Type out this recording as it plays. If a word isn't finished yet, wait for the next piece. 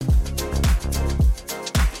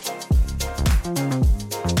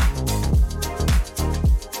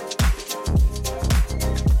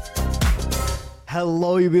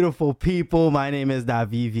Hello, you beautiful people. My name is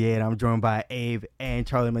David Vier, and I'm joined by Abe and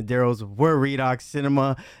Charlie Medeiros. We're Redox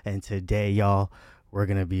Cinema, and today, y'all, we're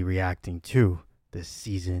going to be reacting to the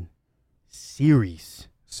season series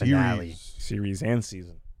finale series and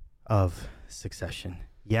season of Succession.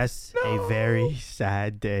 Yes, a very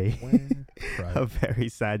sad day. A very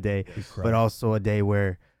sad day, but also a day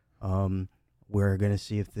where we're going to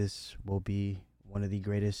see if this will be one of the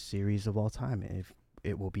greatest series of all time, and if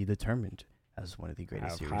it will be determined as one of the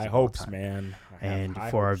greatest series high of all hopes, time. man. And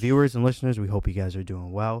for our viewers and listeners, we hope you guys are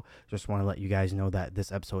doing well. Just want to let you guys know that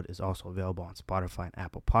this episode is also available on Spotify and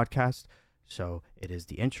Apple Podcasts. So it is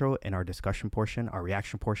the intro and our discussion portion. Our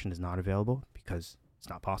reaction portion is not available because it's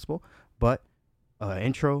not possible. But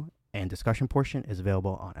intro and discussion portion is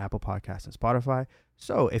available on Apple Podcasts and Spotify.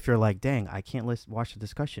 So if you're like, dang, I can't watch the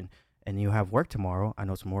discussion, and you have work tomorrow, I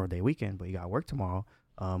know it's Memorial Day weekend, but you got work tomorrow,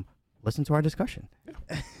 listen to our discussion.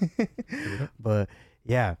 Yeah. But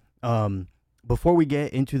yeah, before we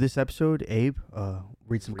get into this episode, Abe,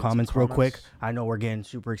 read some comments real quick. I know we're getting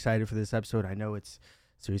super excited for this episode. I know it's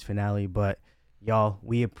series finale, but y'all,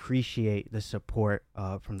 we appreciate the support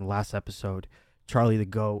from the last episode. Charlie the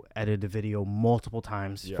Goat edited the video multiple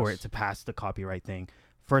times for it to pass the copyright thing.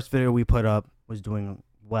 First video we put up was doing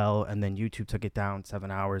well, and then YouTube took it down 7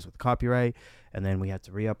 hours with copyright, and then we had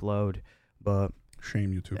to re-upload. But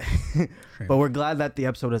shame YouTube. Shame. But we're glad that the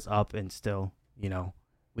episode is up, and still, we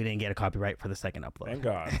didn't get a copyright for the second upload. Thank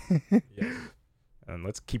God. Yeah. And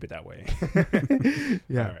let's keep it that way.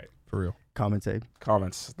 Yeah. All right. For real. Comments, Abe.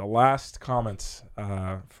 Comments. The last comments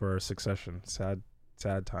for Succession. Sad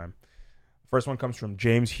time. First one comes from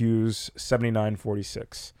James Hughes,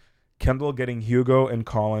 7946. Kendall getting Hugo and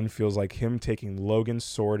Colin feels like him taking Logan's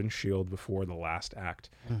sword and shield before the last act.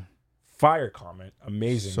 Fire comment.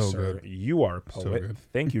 Amazing, so sir. Good. You are a poet. So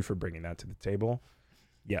Thank you for bringing that to the table.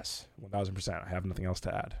 Yes, 1,000%. I have nothing else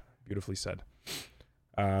to add. Beautifully said.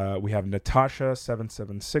 We have Natasha,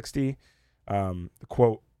 7760. The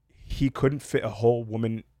quote, he couldn't fit a whole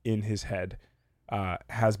woman in his head,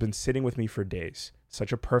 has been sitting with me for days.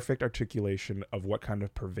 Such a perfect articulation of what kind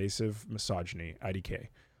of pervasive misogyny, IDK.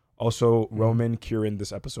 Also, Roman Kieran,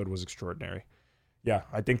 this episode was extraordinary. Yeah,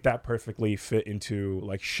 I think that perfectly fit into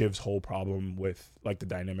like Shiv's whole problem with like the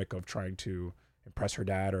dynamic of trying to impress her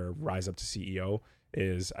dad or rise up to CEO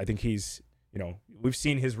is I think he's, we've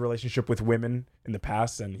seen his relationship with women in the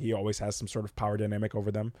past, and he always has some sort of power dynamic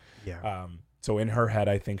over them. Yeah. So in her head,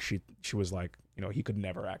 I think she was like, he could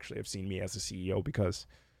never actually have seen me as a CEO because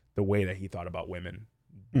the way that he thought about women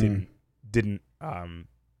didn't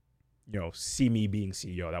see me being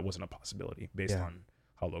CEO. That wasn't a possibility based on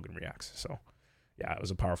how Logan reacts. So yeah, it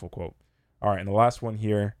was a powerful quote. All right, and the last one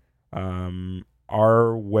here, Arwenun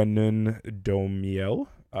Domiel,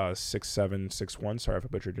 6761. Sorry if I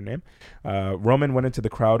butchered your name. Roman went into the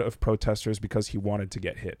crowd of protesters because he wanted to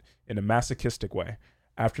get hit in a masochistic way.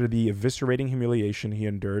 After the eviscerating humiliation he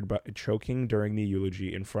endured by choking during the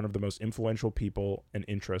eulogy in front of the most influential people and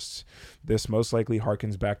interests, this most likely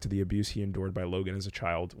harkens back to the abuse he endured by Logan as a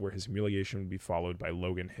child, where his humiliation would be followed by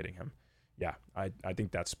Logan hitting him. Yeah, I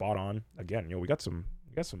think that's spot on. Again, we got some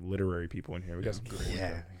literary people in here. We got some people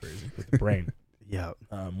crazy with the brain. Yeah.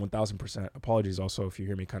 1,000%. Apologies also if you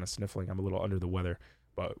hear me kind of sniffling. I'm a little under the weather,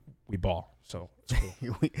 but we ball, so it's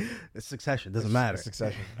cool. It's Succession. Doesn't matter. It's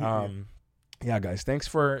Succession. Yeah, guys, thanks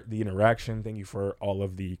for the interaction. Thank you for all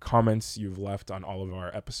of the comments you've left on all of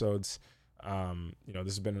our episodes. This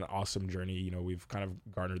has been an awesome journey. We've kind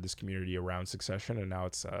of garnered this community around Succession, and now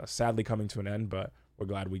it's sadly coming to an end, but we're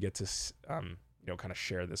glad we get to, kind of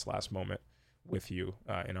share this last moment with you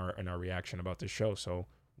in our reaction about this show. So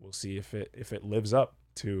we'll see if it lives up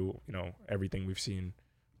to, everything we've seen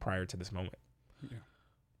prior to this moment.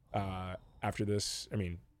 Yeah. After this,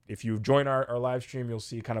 if you join our live stream, you'll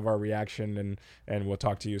see kind of our reaction and we'll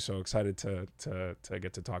talk to you. So excited to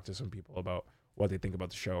get to talk to some people about what they think about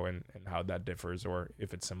the show and how that differs or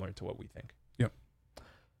if it's similar to what we think. Yep.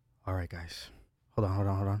 All right, guys. Hold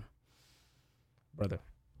on. Brother,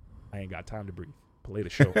 I ain't got time to breathe. Play the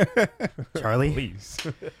show. Charlie? Please.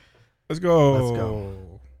 Let's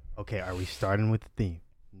go. Okay, are we starting with the theme?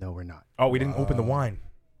 No, we're not. Oh, we didn't open the wine.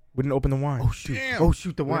 We didn't open the wine. Oh, shoot. Damn. Oh,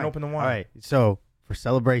 shoot, the wine. We didn't open the wine. All right, so for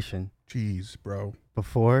celebration. Jeez, bro.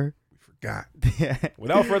 Before. We forgot.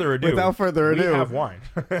 Without further ado. We have wine.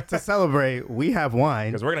 To celebrate, we have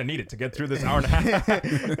wine. Because we're going to need it to get through this hour and a half.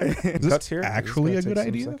 Is this actually a good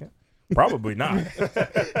idea? Probably not.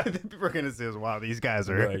 People are going to say, wow, these guys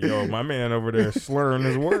are. Like, yo, my man over there slurring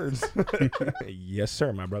his words. Yes,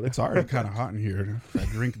 sir, my brother. It's already kind of hot in here. If I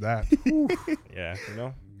drink that. Yeah,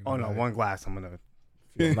 Oh, no, one glass. I'm going to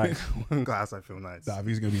Feel nice. One glass, I feel nice.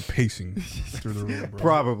 Davi's gonna be pacing through the room, bro.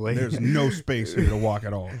 Probably. There's no space here to walk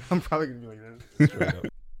at all. I'm probably gonna be like this. Straight up.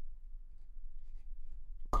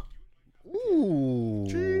 Ooh.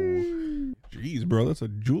 Jeez, bro, that's a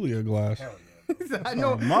Julia glass. Hell yeah. I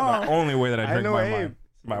know. The only way that I drink Abe.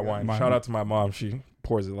 my wine. Mine. Shout out to my mom. She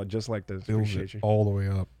pours it just like this. Fills Appreciate it you. all the way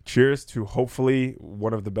up. Cheers to hopefully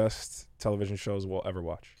one of the best television shows we'll ever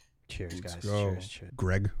watch. Cheers, Let's guys. go. Cheers.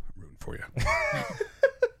 Greg, I'm rooting for you.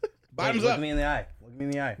 Look at me in the eye. Look at me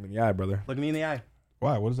in the eye. Yeah, brother. Look me in the eye.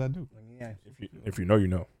 Why? What does that do? Look me in the eye. If you know, you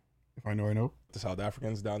know. If I know, I know. The South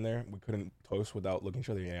Africans down there, we couldn't toast without looking each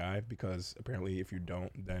other in the eye because apparently if you don't,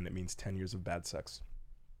 then it means 10 years of bad sex.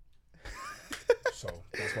 So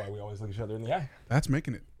that's why we always look each other in the eye. That's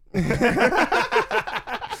making it.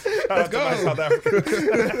 Let's go. My South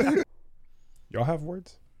Africans. Y'all have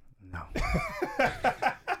words? No.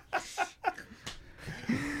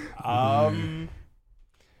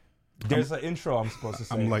 There's an intro I'm supposed to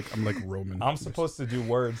say. I'm like Roman. I'm supposed to do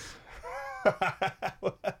words.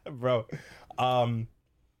 Bro.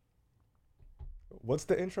 What's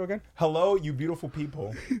the intro again? Hello, you beautiful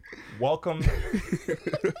people. Welcome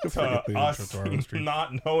to us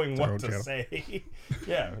not knowing what to say.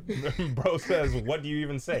 Yeah. Bro says, what do you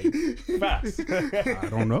even say? Fast. I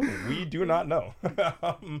don't know. We do not know.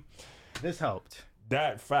 This helped.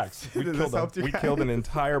 That facts. We This helped you killed an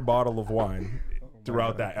entire bottle of wine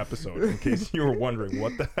throughout that episode, in case you were wondering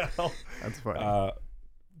what the hell That's funny.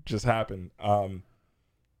 just happened.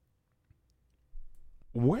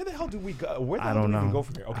 Where the hell do we go? Where the hell do we even go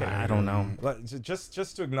from here? Okay, I don't know.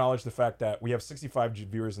 Just to acknowledge the fact that we have 65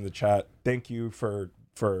 viewers in the chat. Thank you for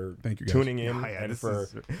Thank you guys. tuning in Yeah, and this for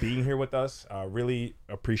is- being here with us. Really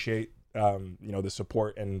appreciate the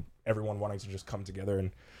support and everyone wanting to just come together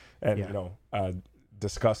and Yeah.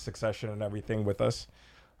 discuss Succession and everything with us.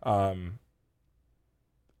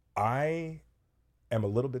 I am a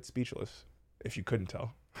little bit speechless, if you couldn't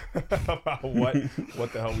tell, about what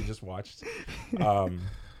the hell we just watched.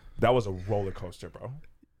 That was a roller coaster, bro.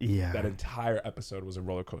 Yeah. That entire episode was a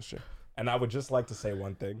roller coaster. And I would just like to say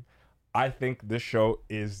one thing. I think this show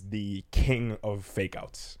is the king of fake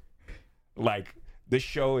outs. Like, this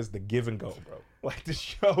show is the give and go, bro. Like, this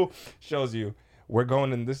show shows you we're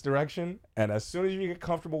going in this direction, and as soon as you get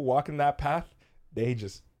comfortable walking that path, they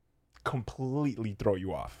just completely throw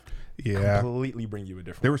you off. Yeah. Completely bring you a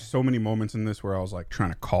different There were so many moments in this where I was like trying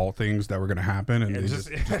to call things that were going to happen, and it they just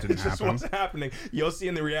didn't it just happen. wasn't happening. You'll see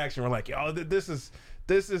in the reaction, we're like, yo, this is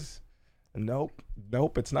nope,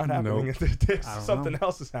 it's not happening. Nope. Something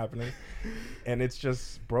else is happening. And it's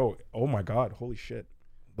just, bro, oh my God, holy shit.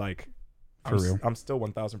 Like, For real. I'm still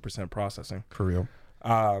 1000% processing. For real.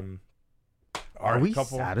 Are we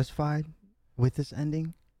satisfied with this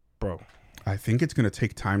ending? Bro, I think it's going to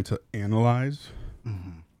take time to analyze,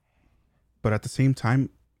 Mm-hmm. but at the same time,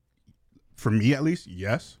 for me at least,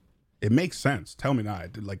 yes, it makes sense. Tell me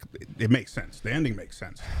not. Like, it makes sense. The ending makes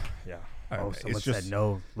sense. yeah. Oh, someone it's just, said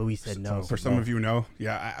no. Louis said no. For some of you, no.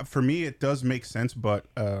 Yeah, for me, it does make sense, but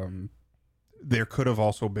there could have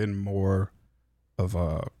also been more of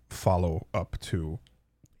a follow up to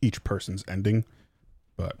each person's ending.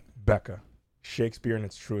 But Becca, Shakespeare in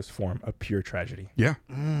its truest form, a pure tragedy. yeah,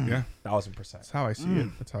 Mm. yeah, 1000%. that's how I see it.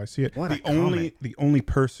 That's how I see it. What a The only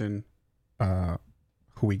person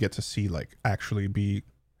who we get to see like actually be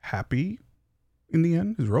happy in the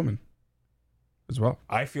end is Roman as well.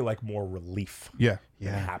 I feel like more relief Yeah,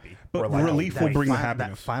 than Yeah. happy. But Or like, relief will bring the That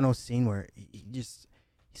happiness. final scene where he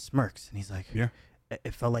smirks and he's like, Yeah.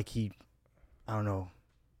 It felt like he, I don't know,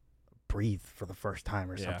 breathed for the first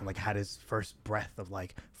time or Yeah. something. Like had his first breath of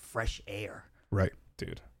like fresh air. right.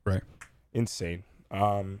 dude. Right. Insane.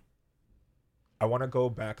 I want to go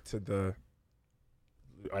back to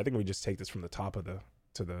I think we just take this from the top of the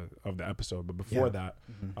episode, but before that,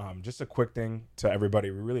 just a quick thing to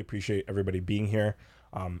everybody. We really appreciate everybody being here.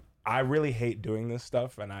 I really hate doing this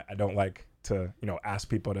stuff, and I don't like to ask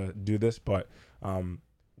people to do this, but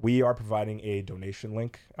we are providing a donation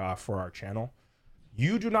link for our channel.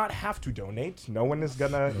 You do not have to donate. No one is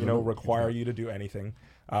gonna require you to do anything,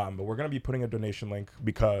 but we're gonna be putting a donation link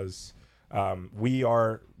because we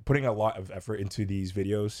are putting a lot of effort into these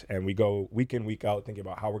videos, and we go week in, week out thinking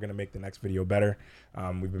about how we're going to make the next video better.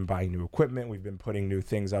 We've been buying new equipment. We've been putting new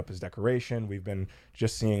things up as decoration. We've been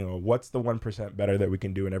just seeing what's the 1% better that we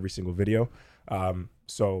can do in every single video.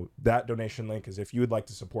 So that donation link is if you would like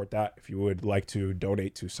to support that, if you would like to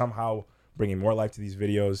donate to somehow bringing more life to these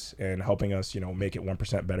videos and helping us, make it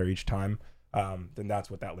 1% better each time, then that's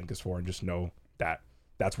what that link is for. And just know that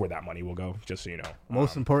that's where that money will go, just so you know.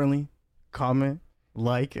 Most importantly, comment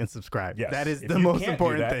like, and subscribe. Yes. That is If the you most can't do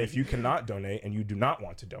important that, thing. If you cannot donate and you do not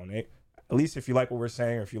want to donate, at least if you like what we're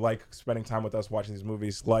saying, or if you like spending time with us watching these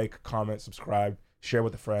movies, like, comment, subscribe, share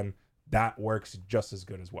with a friend. That works just as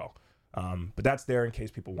good as well. But that's there in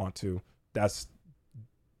case people want to. That's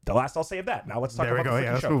the last I'll say of that. Now let's talk There we about go. the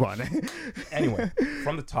Yeah, let's show. move on. Anyway,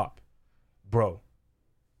 from the top, bro.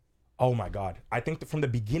 Oh my God. I think that from the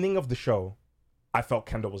beginning of the show, I felt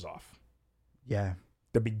Kendall was off. Yeah.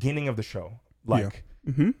 The beginning of the show, like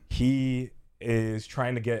he is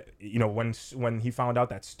trying to get, you know, when he found out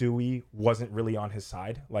that Stewie wasn't really on his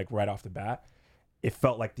side, like right off the bat, it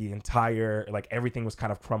felt like the entire, like everything was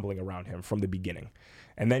kind of crumbling around him from the beginning.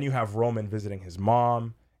 And then you have Roman visiting his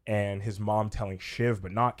mom, and his mom telling Shiv,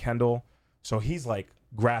 but not Kendall. So he's like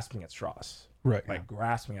grasping at straws, Right. like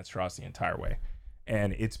grasping at straws the entire way.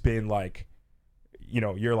 And it's been like, you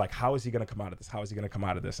know, you're like, how is he going to come out of this? How is he going to come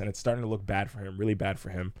out of this? And it's starting to look bad for him, really bad for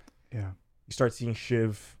him. Yeah. You start seeing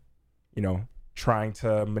Shiv, you know, trying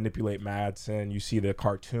to manipulate Mads, and you see the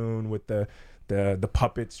cartoon with the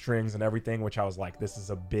puppet strings and everything, which I was like, this is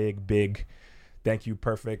a big thank you,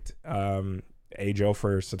 perfect. Joe,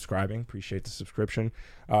 for subscribing. Appreciate the subscription.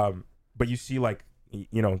 But you see, like,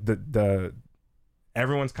 you know, the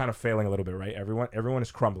everyone's kind of failing a little bit, right? Everyone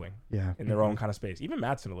is crumbling in their own kind of space. Even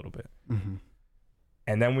Madsen a little bit.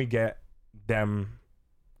 And then we get them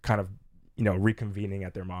kind of, you know, reconvening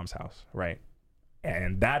at their mom's house, right?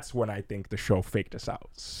 And that's when I think the show faked us out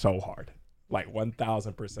so hard. Like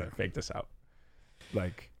 1000% faked us out.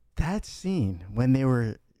 Like that scene when they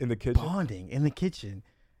were in the kitchen, bonding in the kitchen,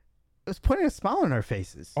 it was putting a smile on our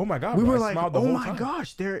faces. Oh my God. We bro, were I like, smiled the oh whole my time.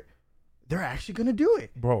 gosh, they're actually going to do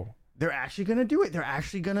it. Bro. They're actually going to do it. They're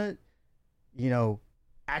actually going to, you know,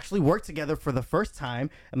 actually work together for the first time.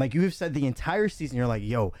 And like you have said the entire season, you're like,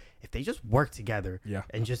 yo, if they just work together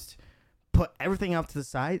and just put everything out to the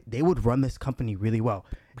side, they would run this company really well.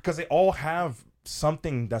 Because they all have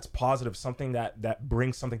something that's positive, something that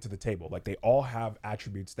brings something to the table. Like they all have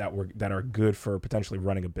attributes that are good for potentially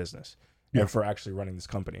running a business and for actually running this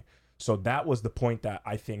company. So that was the point that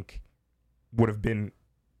I think would have been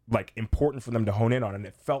like important for them to hone in on. And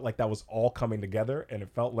it felt like that was all coming together, and it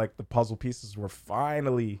felt like the puzzle pieces were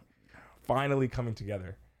finally coming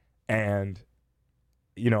together. And,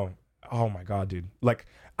 you know, oh my God, dude. Like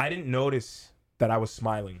I didn't notice that I was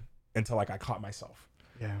smiling until like I caught myself.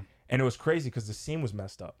 Yeah. And it was crazy because the scene was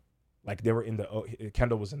messed up. Like they were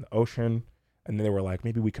Kendall was in the ocean, and then they were like,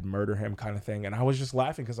 maybe we could murder him kind of thing. And I was just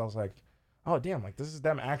laughing because I was like, oh damn, like this is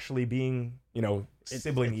them actually being, you know,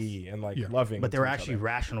 sibling-y and like loving. But they were actually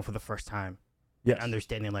rational for the first time. Yes.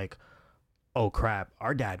 Understanding like, oh crap,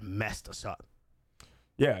 our dad messed us up.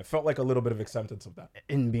 Yeah, it felt like a little bit of acceptance of that.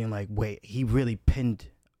 And being like, wait, he really pinned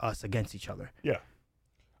us against each other. Yeah.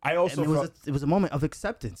 I also felt it was a moment of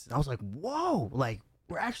acceptance. And I was like, whoa, like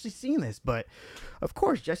we're actually seeing this. But of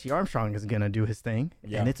course, Jesse Armstrong is going to do his thing.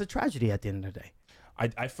 Yeah. And it's a tragedy at the end of the day.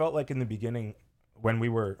 I felt like in the beginning, when we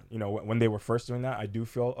were, you know, when they were first doing that, I do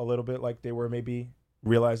feel a little bit like they were maybe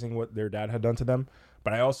realizing what their dad had done to them.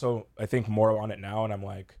 But I think more on it now, and I'm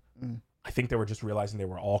like, I think they were just realizing they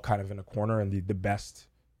were all kind of in a corner, and the best,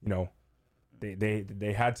 you know,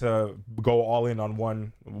 they had to go all in on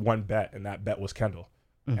one bet, and that bet was Kendall.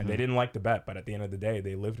 And they didn't like the bet, but at the end of the day,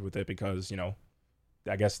 they lived with it because, you know,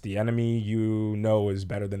 I guess the enemy you know is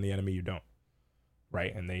better than the enemy you don't,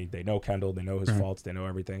 right? And they know Kendall, they know his faults, they know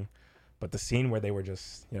everything. But the scene where they were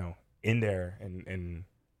just, you know, in there and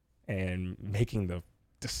making the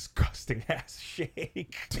disgusting ass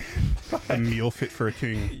shake. A meal fit for a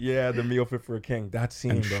king. Yeah, the meal fit for a king. That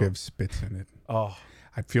scene, and bro. Shiv spits in it. Oh,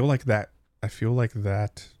 I feel like that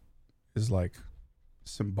is like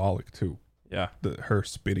symbolic too. Yeah. Her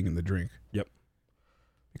spitting in the drink. Yep.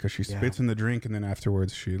 Because she spits in the drink, and then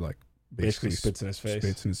afterwards she like basically spits in his face.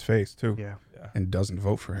 Spits in his face too. Yeah. And doesn't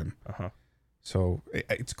vote for him. So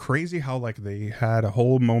it's crazy how like they had a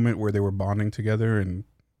whole moment where they were bonding together and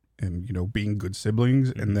you know, being good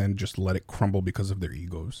siblings, and then just let it crumble because of their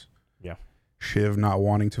egos. Yeah. Shiv not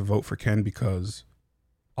wanting to vote for Ken because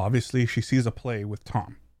obviously she sees a play with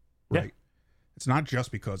Tom, right? Yeah. It's not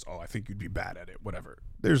just because, oh, I think you'd be bad at it, whatever.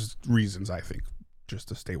 There's reasons, I think, just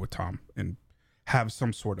to stay with Tom and have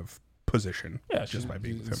some sort of position just by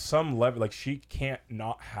being with him. Some level, like she can't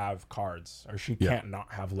not have cards, or she can't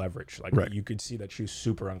not have leverage. Like you could see that she was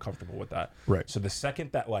super uncomfortable with that. Right. So the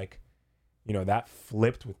second that, like, you know, that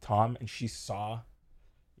flipped with Tom and she saw,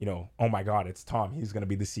 you know, oh my God, it's Tom. He's going to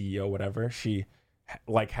be the CEO, whatever. She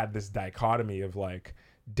like had this dichotomy of like,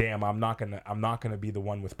 damn, I'm not going to be the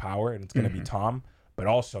one with power, and it's going to be Tom. But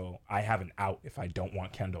also I have an out if I don't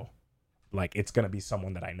want Kendall. Like it's going to be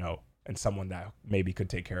someone that I know and someone that maybe could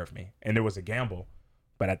take care of me. And it was a gamble,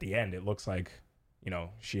 But at the end, it looks like,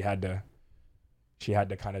 she had to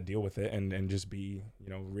kind of deal with it and just be,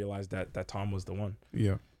 realize that Tom was the one.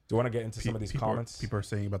 Yeah. Do you want to get into some of these comments? People are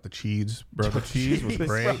saying about the cheese, bro. The cheese was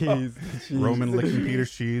great. Cheese. Roman licking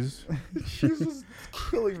Peter's cheese. Cheese was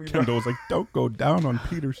killing me. Kendall was like, "Don't go down on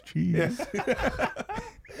Peter's cheese." Yeah.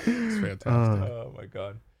 It's fantastic. Oh my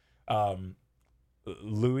god.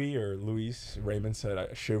 Luis Raymond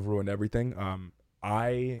said Shiv ruined everything.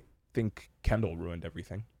 I think Kendall ruined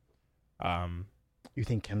everything. You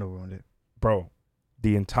think Kendall ruined it? Bro,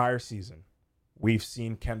 the entire season, we've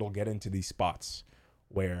seen Kendall get into these spots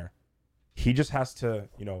where he just has to,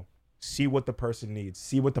 see what the person needs,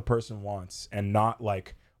 see what the person wants, and not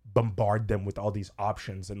like bombard them with all these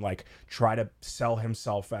options and like try to sell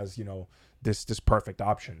himself as, this perfect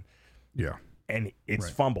option. Yeah. And it's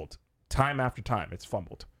Right. fumbled. Time after time, it's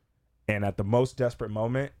fumbled. And at the most desperate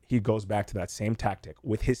moment, he goes back to that same tactic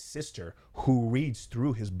with his sister, who reads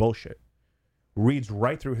through his bullshit. Reads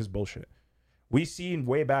right through his bullshit. We seen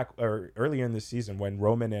way back or earlier in this season when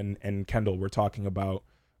Roman and Kendall were talking about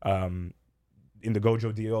in the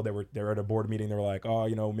Gojo deal. They were at a board meeting. They were like,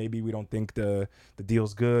 "Oh, maybe we don't think the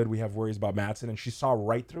deal's good. We have worries about Mattson." And she saw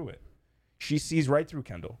right through it. She sees right through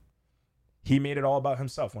Kendall. He made it all about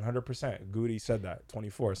himself, 100%. Goody said that.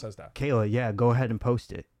 24 says that. Kayla, yeah, go ahead and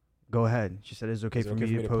post it. Go ahead. She said it's okay Is it for okay me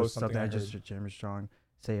for me to to post post something something I I just heard? Jim Strong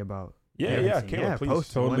say about. Yeah, Davidson. Kayla, please.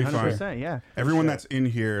 Post Totally fine. 100%. Yeah, Everyone sure. that's in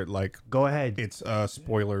here, like, go ahead. it's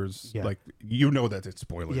spoilers. Yeah. Like, that it's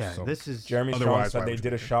spoilers. Yeah, so. this is Jeremy Strong Otherwise, said why they would you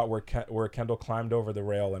did a do it? shot where Kendall climbed over the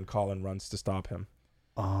rail and Colin runs to stop him.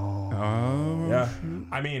 Oh. Yeah.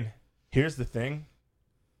 I mean, here's the thing.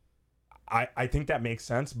 I think that makes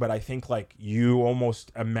sense, but I think like you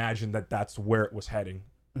almost imagine that that's where it was heading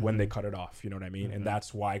when they cut it off. You know what I mean? And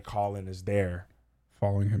that's why Colin is there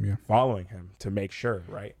Following him, yeah. following him to make sure,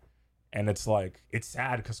 right? And it's like, it's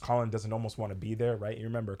sad because Colin doesn't almost want to be there, right? You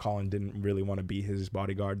remember Colin didn't really want to be his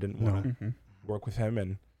bodyguard, didn't want to Mm-hmm. work with him.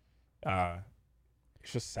 And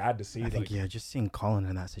it's just sad to see. I think, like, just seeing Colin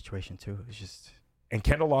in that situation too. It's just. And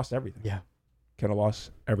Kendall lost everything. Yeah. Kendall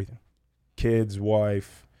lost everything. Kids,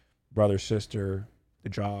 wife, brother, sister, the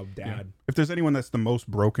job, dad. Yeah. If there's anyone that's the most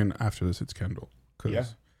broken after this, it's Kendall. Because Yeah.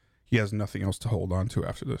 he has nothing else to hold on to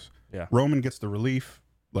after this. Yeah. Roman gets the relief,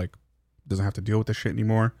 like, doesn't have to deal with this shit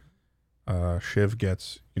anymore. Shiv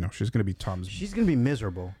gets, she's going to be Tom's. She's gonna be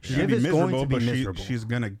miserable. She's Shiv going to is be miserable, going to be but miserable. she's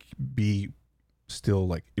going to be still,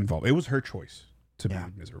 like, involved. It was her choice to Yeah.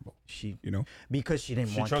 be miserable, She because she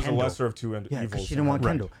didn't She want chose Kendall. the lesser of two Yeah, evils. because she didn't want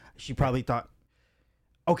Right. Kendall. She probably thought.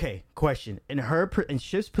 Okay, question. In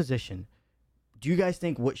Shiv's position, do you guys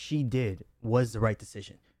think what she did was the right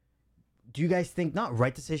decision? Do you guys think not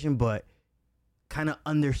right decision, but kind of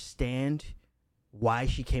understand why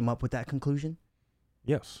she came up with that conclusion?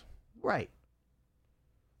 Yes. Right.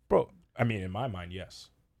 Bro, I mean, in my mind, yes.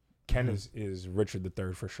 Ken is Richard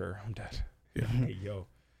III for sure. I'm dead. Yeah. Hey, yo.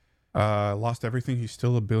 Lost everything. He's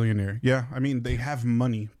still a billionaire. Yeah, I mean, they have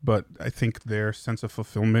money, but I think their sense of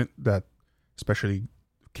fulfillment that especially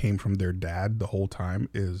came from their dad the whole time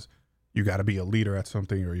is you got to be a leader at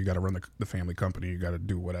something, or you got to run the family company. You got to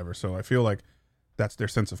do whatever. So I feel like that's their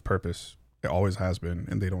sense of purpose. It always has been,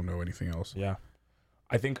 and they don't know anything else. Yeah.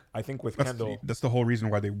 I think with That's Kendall. that's the whole reason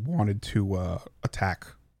why they wanted to attack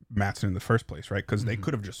Mattson in the first place, right? Because they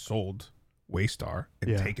could have just sold Waystar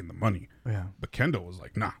and Yeah. taken the money. Yeah. But Kendall was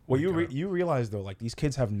like, nah. Well, we you realize though, like these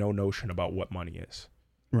kids have no notion about what money is.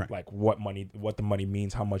 Right. Like what the money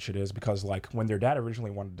means, how much it is, because like when their dad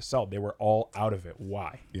originally wanted to sell, they were all out of it.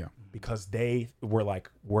 Why? Yeah. Because they were like,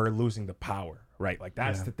 we're losing the power, right? Like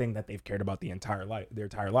that's Yeah. the thing that they've cared about their entire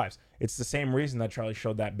lives. It's the same reason that Charlie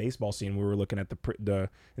showed that baseball scene we were looking at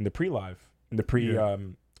in the pre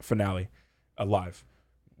finale live.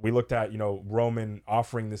 We looked at, Roman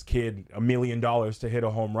offering this kid $1 million to hit a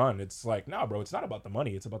home run. It's like, nah, bro, it's not about the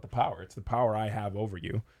money. It's about the power. It's the power I have over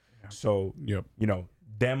you. Yeah. So, Yep.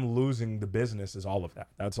 them losing the business is all of that.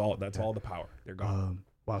 That's all the power. They're gone.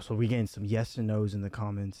 Wow. So we getting some yes and no's in the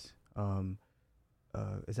comments.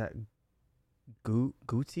 Is that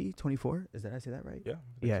Gucci 24? Is that I say that right? Yeah.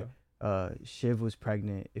 I think Yeah. so. Shiv was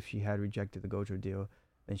pregnant. If she had rejected the Gojo deal,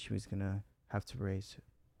 then she was gonna have to raise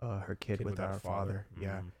her kid without her father.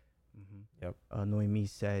 Yeah. Mhm. Mm-hmm. Yep. Noemi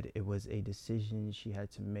said it was a decision she had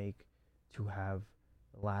to make to have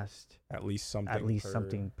last At least something.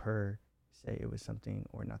 something per say. It was something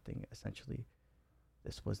or nothing. Essentially,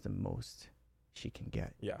 this was the most she can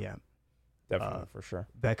get. Yeah. Yeah. Definitely, for sure.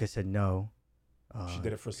 Becca said no. She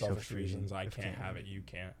did it for selfish reasons. I can't have it. You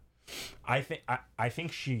can't. I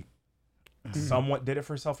think she somewhat did it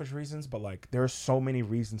for selfish reasons, but like there are so many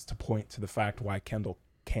reasons to point to the fact why Kendall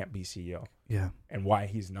can't be CEO. Yeah. And why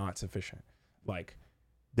he's not sufficient. Like,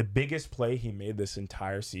 the biggest play he made this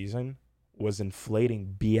entire season was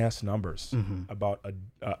inflating BS numbers about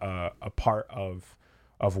a part of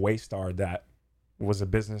Waystar that was a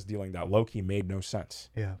business dealing that low-key made no sense.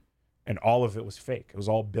 Yeah. And all of it was fake. It was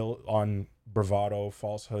all built on bravado,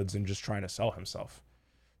 falsehoods, and just trying to sell himself.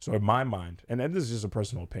 So in my mind, and this is just a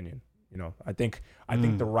personal opinion, you know, I think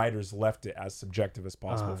the writers left it as subjective as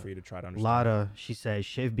possible for you to try to understand. Lotta, she says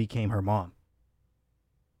Shiv became her mom.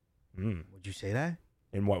 Would you say that?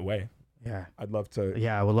 In what way? Yeah. I'd love to.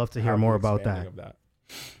 Yeah, I would love to hear more about that. Of that.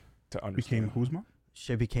 To understand. Became whose mom?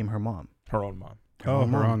 Shiv became her mom. Her own mom.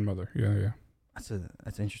 Her own mother. Yeah. That's an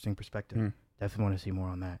interesting perspective. Definitely want to see more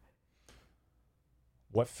on that.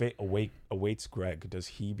 What fate awaits Greg? Does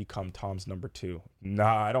he become Tom's number 2?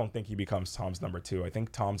 Nah, I don't think he becomes Tom's number 2. I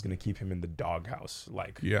think Tom's going to keep him in the doghouse.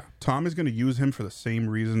 Yeah, Tom is going to use him for the same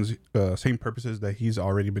reasons, same purposes that he's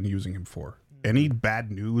already been using him for. Any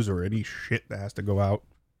bad news or any shit that has to go out,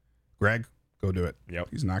 Greg, go do it. Yep.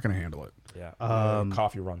 He's not going to handle it. Yeah.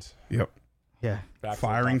 Coffee runs. Yep. Yeah.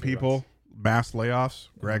 Firing people, mass layoffs.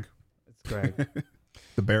 Greg. It's Greg.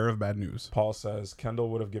 The bearer of bad news. Paul says Kendall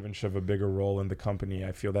would have given Shiv a bigger role in the company.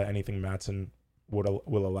 I feel that anything Mattson will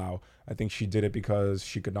allow. I think she did it because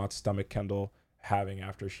she could not stomach Kendall having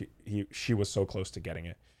after she was so close to getting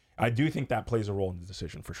it. I do think that plays a role in the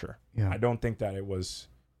decision for sure. Yeah. I don't think that it was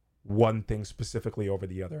one thing specifically over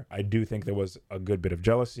the other. I do think there was a good bit of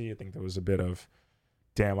jealousy. I think there was a bit of,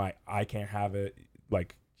 damn, I can't have it.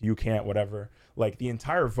 Like, you can't, whatever. Like, the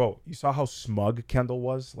entire vote, you saw how smug Kendall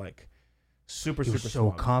was? Like, super so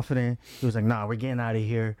smug. Confident. He was like, "Nah, we're getting out of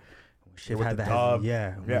here." Shiv with had the that. dub.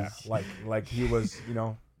 Yeah. Like he was, you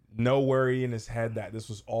know, no worry in his head that this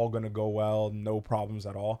was all gonna go well, no problems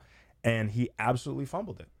at all, and he absolutely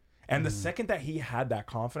fumbled it. And the second that he had that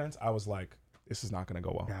confidence, I was like, this is not gonna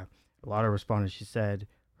go well. Yeah. A lot of responded. She said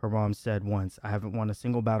her mom said once, "I haven't won a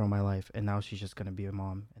single battle in my life, and now she's just gonna be a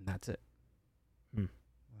mom, and that's it."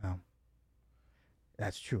 Wow.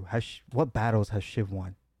 That's true. What battles has Shiv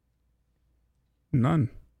won? None.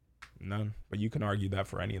 But you can argue that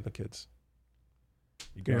for any of the kids.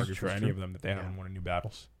 You can argue for any of them that they haven't won any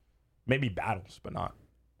battles. Maybe battles, but not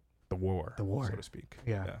the war, so to speak.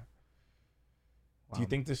 Yeah. Wow. Do you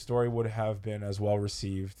think this story would have been as well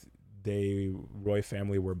received? Roy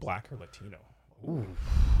family were Black or Latino? Ooh.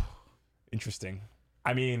 Interesting.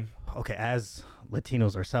 I mean, okay, as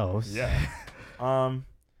Latinos ourselves. Yeah.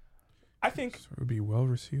 I think so it would be well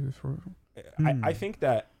received for. I think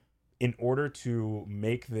that in order to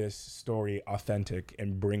make this story authentic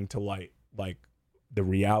and bring to light like the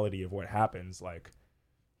reality of what happens, like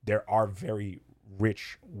there are very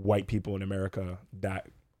rich white people in America that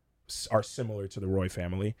are similar to the Roy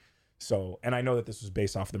family. So, and I know that this was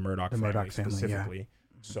based off the Murdoch family specifically. Yeah.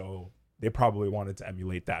 So they probably wanted to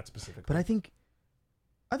emulate that specifically. But I think,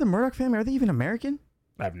 are the Murdoch family, are they even American?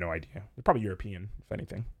 I have no idea. They're probably European, if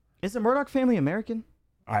anything. Is the Murdoch family American?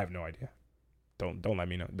 I have no idea. Don't let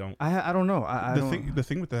me know. Don't. I don't know. The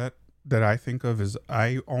thing with that I think of is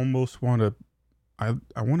I almost want to. I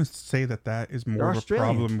want to say that is more of a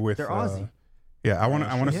problem with. They're Aussie. Yeah, I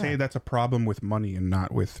want to say that's a problem with money and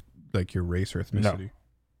not with like your race or ethnicity.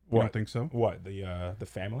 No. You don't think so? What, the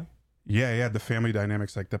family? Yeah, the family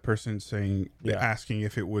dynamics, like the person saying, asking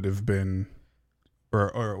if it would have been,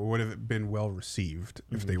 or would have been well received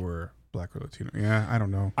if they were Black or Latino. Yeah, I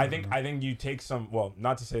don't know. I think you take some, well,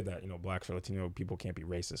 not to say that, you know, Blacks or Latino people can't be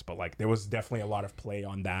racist, but like there was definitely a lot of play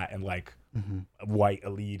on that and like white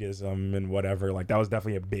elitism and whatever. Like that was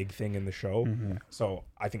definitely a big thing in the show. So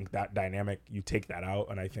I think that dynamic, you take that out,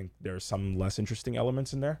 and I think there's some less interesting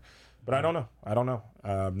elements in there. But I don't know.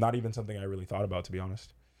 Not even something I really thought about, to be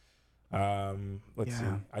honest. Let's see.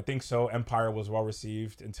 I think so. Empire was well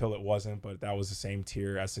received until it wasn't, but that was the same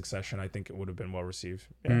tier as Succession. I think it would have been well received.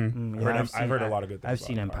 Yeah. I've heard a lot of good things. I've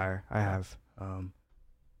seen Empire. I have.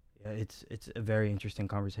 Yeah, it's a very interesting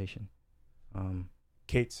conversation.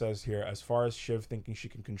 Kate says here, as far as Shiv thinking she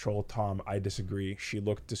can control Tom, I disagree. She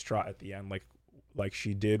looked distraught at the end, like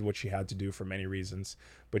she did what she had to do for many reasons,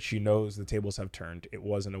 but she knows the tables have turned. It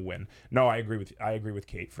wasn't a win. No, I agree with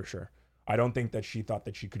Kate for sure. I don't think that she thought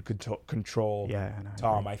that she could control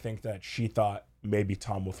Tom. I think that she thought maybe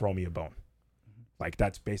Tom will throw me a bone. Like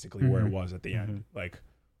that's basically where it was at the end. Like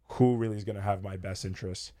who really is going to have my best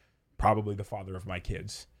interests? Probably the father of my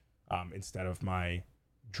kids, instead of my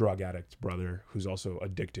drug addict brother who's also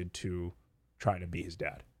addicted to trying to be his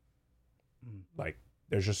dad. Like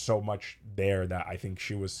there's just so much there that I think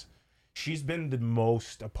she's been the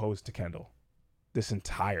most opposed to Kendall this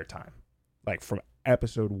entire time. Like from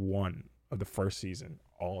episode 1 of the first season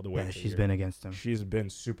all the way. Yeah, to she's here. been against him. She's been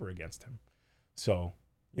super against him. So,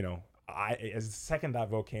 you know, as the second that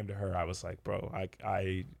vote came to her, I was like, bro,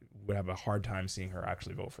 I would have a hard time seeing her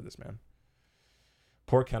actually vote for this man.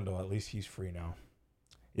 Poor Kendall, at least he's free now.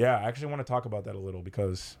 Yeah, I actually want to talk about that a little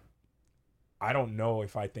because I don't know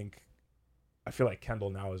if I feel like Kendall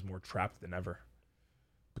now is more trapped than ever.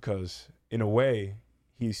 Because in a way,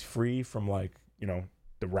 he's free from like, you know,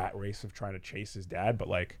 the rat race of trying to chase his dad, but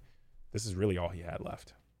like this is really all he had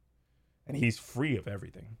left. And he's free of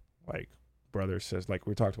everything. Like brother says, like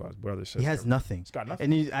we talked about, his brother says He has nothing. He's got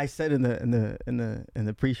nothing. And I said in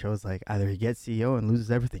the pre-show, it's like either he gets CEO and loses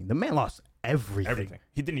everything. The man lost everything.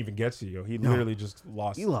 He didn't even get CEO. He No. literally just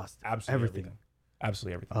lost. He lost absolutely everything.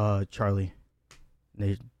 Absolutely everything. Charlie,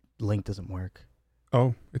 the link doesn't work.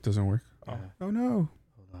 Oh, it doesn't work. Oh, Yeah. Oh no. Hold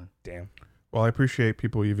on. damn. Well, I appreciate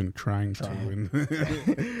people even trying to.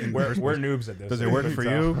 We're noobs at this. Does it work for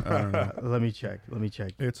you? I don't know. Let me check.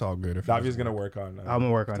 It's all good. If it Davia's doesn't gonna work. work on. I'm gonna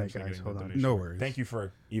work on it, potentially guys. getting Hold the on. donation. No worries. Thank you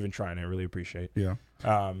for even trying. I really appreciate. Yeah.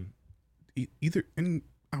 Either And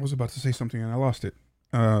I was about to say something and I lost it.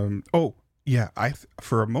 Oh yeah.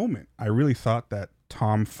 For a moment I really thought that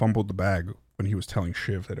Tom fumbled the bag when he was telling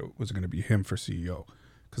Shiv that it was going to be him for CEO,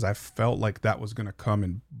 because I felt like that was going to come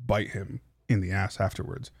and bite him in the ass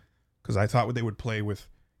afterwards. Because I thought they would play with,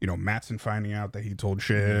 you know, Mattson finding out that he told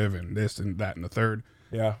Shiv and this and that and the third.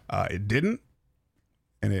 Yeah. It didn't,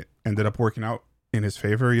 and it ended up working out in his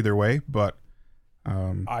favor either way. But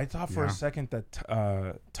I thought for a yeah. second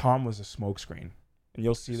that Tom was a smokescreen, and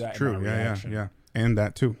you'll see that. true. In my Yeah, reaction. yeah, and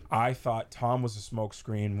that too. I thought Tom was a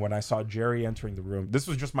smokescreen when I saw Jerry entering the room. This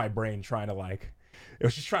was just my brain trying to like, it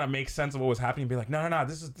was just trying to make sense of what was happening. And be like, no,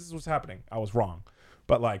 this is what's happening. I was wrong,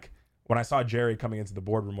 but like when I saw Jerry coming into the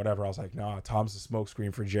boardroom, whatever, I was like, nah, Tom's a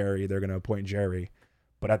smokescreen for Jerry. They're gonna appoint Jerry.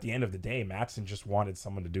 But at the end of the day, Mattson just wanted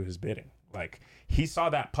someone to do his bidding. Like he saw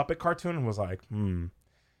that puppet cartoon and was like,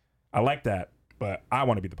 I like that, but I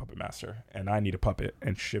want to be the puppet master, and I need a puppet,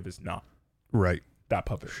 and Shiv is not Right. that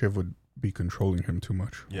puppet. Shiv would be controlling him too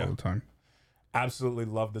much Yeah. all the time. Absolutely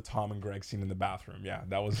love the Tom and Greg scene in the bathroom. Yeah,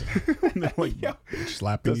 that was Like yeah.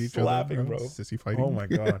 slapping The each slapping, other, bro. sissy fighting. Oh my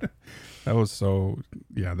god. That was so.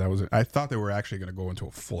 Yeah, that was. I thought they were actually going to go into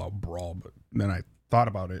a full out brawl, but then I thought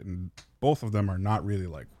about it, and both of them are not really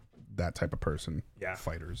like that type of person. Yeah.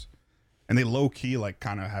 Fighters, and they low key like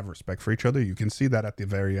kind of have respect for each other. You can see that at the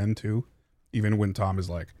very end too, even when Tom is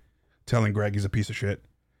like telling Greg he's a piece of shit,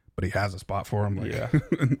 but he has a spot for him. Like, Yeah.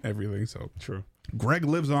 and everything. So True. Greg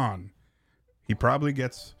lives on. He probably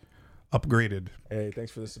gets upgraded. Hey, thanks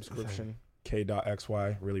for the subscription.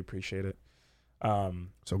 K.XY. Really appreciate it.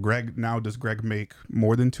 So Greg, now does Greg make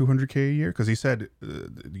more than 200K a year? Because he said,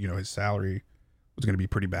 you know, his salary was going to be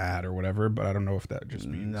pretty bad or whatever. But I don't know if that just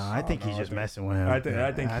means. No, I think he's just messing with him. I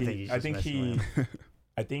think he's just messing with him.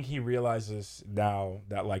 I think he realizes now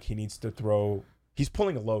that like he needs to throw. He's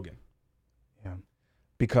pulling a Logan. Yeah.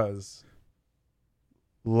 Because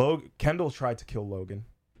Kendall tried to kill Logan,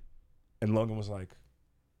 and Logan was like,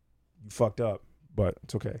 "You fucked up, but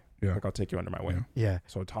it's okay. Yeah. Like I'll take you under my wing." Yeah. Yeah.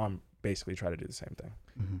 So Tom basically tried to do the same thing.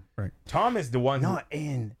 Mm-hmm. Tom is the one who No,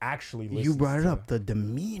 and actually you listens brought it to- up. The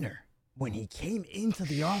demeanor when he came into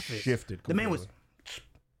the office. shifted. The man was,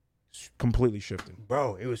 completely shifted.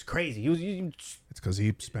 bro, it was crazy. He was, It's because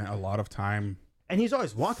he spent a lot of time. and he's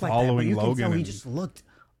always walked like that. But Following you can Logan tell he and- just looked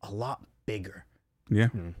a lot bigger, Yeah.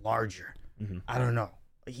 larger. Mm-hmm. I don't know.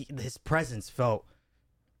 His presence felt.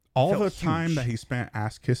 All Felt the time huge. that he spent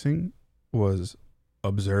ass kissing was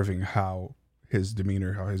observing how his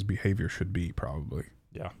demeanor, how his behavior should be, probably.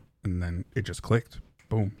 Yeah. And then it just clicked.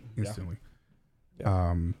 Boom. Instantly.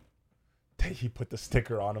 Yeah. He put the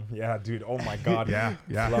sticker on him. Yeah, dude. Oh my god. Yeah.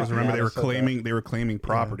 Yeah. Fluff. Because remember Yeah, they were claiming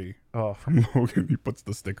property Oh, from Logan. He puts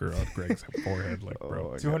the sticker on Greg's forehead, like,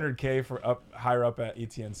 bro. 200K for higher up at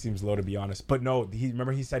ETN seems low, to be honest. But no,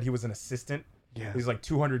 he said he was an assistant. Yeah. He's like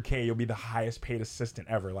 200K. You'll be the highest paid assistant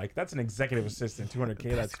ever. Like that's an executive assistant.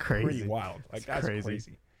 200K. That's crazy. pretty wild. Like that's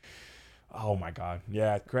crazy. Oh my god.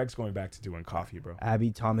 Yeah, Greg's going back to doing coffee, bro. Abby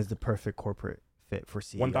Tom is the perfect corporate fit for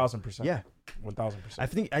CEO. 1000%. Yeah. 1000%.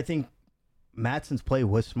 I think Mattson's play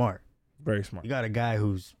was smart. Very smart. You got a guy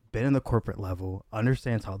who's been in the corporate level,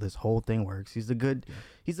 understands how this whole thing works. He's a good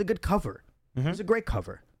cover. Mhm. He's a great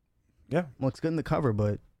cover. Yeah. Looks good in the cover,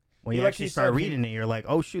 but when you Like actually he start said, reading it, you're like,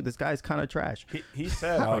 oh shoot, this guy's kind of trash. He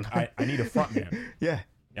said, I need a front man. Yeah.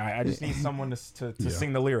 I just need someone to Yeah.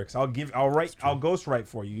 sing the lyrics. I'll ghostwrite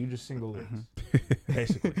for you. You just sing the lyrics.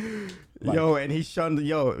 Basically. Like, Yo, and he shunned when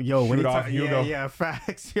Shoot he off Hugo. yeah,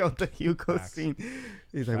 facts. Yo, the Hugo Facts. scene.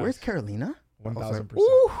 He's like, Facts. where's Carolina? I was like, 1000%.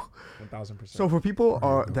 "Ooh." 1000%. So for people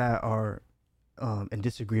There you go. that are in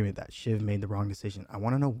disagreement that Shiv made the wrong decision. I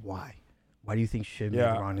want to know why. Why do you think Shiv made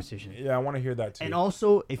the wrong decision? Yeah, I want to hear that too. And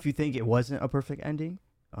also, if you think it wasn't a perfect ending,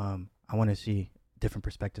 I want to see different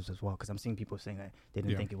perspectives as well, because I'm seeing people saying that they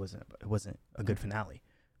didn't think it wasn't a good finale.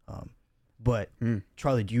 But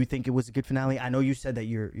Charlie, do you think it was a good finale? I know you said that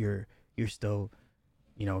you're still,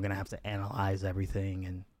 gonna have to analyze everything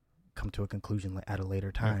and come to a conclusion at a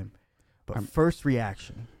later time. But first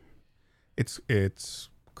reaction. It's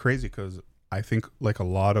crazy because I think, like a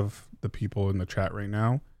lot of the people in the chat right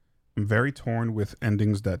now, I'm very torn with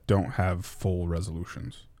endings that don't have full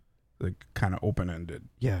resolutions, like kind of open-ended.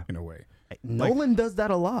 Yeah, in a way. Nolan does that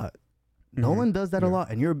a lot. Nolan does that a lot,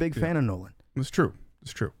 and you're a big fan of Nolan. It's true.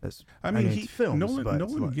 It's true. I mean, he films.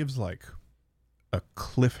 Nolan gives like a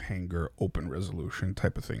cliffhanger open resolution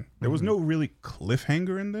type of thing. There was no really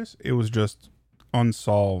cliffhanger in this. It was just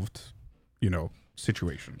unsolved,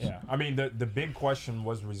 situations. Yeah, I mean the big question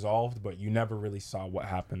was resolved, but you never really saw what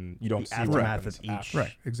happened. You don't see aftermath what happens of each. after,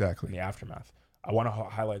 Right, exactly. in the aftermath. I want to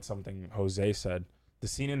highlight something Jose said. The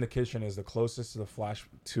scene in the kitchen is the closest to a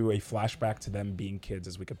flashback to them being kids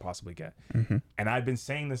as we could possibly get. And I've been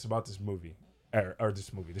saying this about this movie,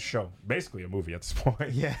 the show, basically a movie at this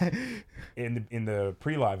point. Yeah. In the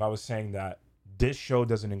pre-live, I was saying that this show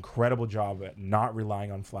does an incredible job at not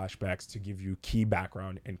relying on flashbacks to give you key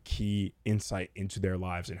background and key insight into their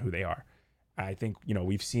lives and who they are. I think,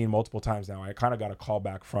 we've seen multiple times now. I kind of got a call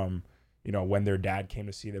back from, when their dad came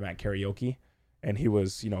to see them at karaoke, and he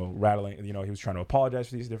was, rattling, he was trying to apologize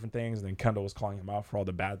for these different things. And then Kendall was calling him out for all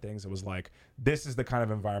the bad things. It was like, this is the kind of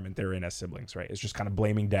environment they're in as siblings, right? It's just kind of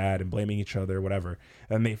blaming dad and blaming each other, whatever.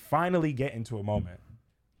 And they finally get into a moment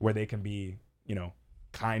where they can be,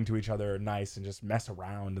 kind to each other, nice, and just mess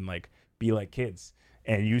around and like be like kids.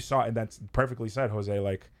 And you saw, and that's perfectly said, Jose,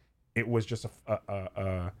 like it was just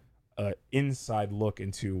a inside look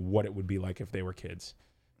into what it would be like if they were kids.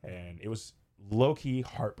 And it was low-key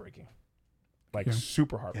heartbreaking. Like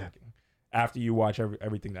super heartbreaking. After you watch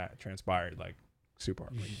everything that transpired, like super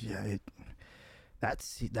heartbreaking. Yeah,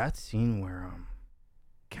 that scene where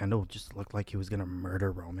Kendall just looked like he was gonna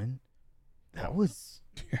murder Roman. That was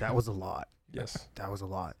a lot. Yes, that was a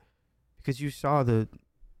lot, because you saw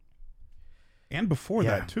and before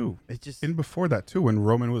that too. Before that too, when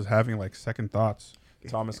Roman was having like second thoughts.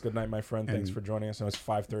 Thomas, good night, my friend. Thanks for joining us. It's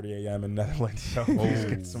 5:30 a.m. in Netherlands, so please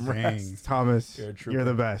get some rest. Thomas, you're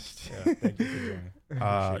the best. Yeah, thank you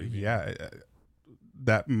for joining.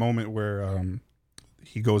 That moment where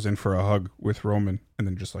he goes in for a hug with Roman and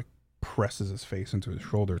then just like presses his face into his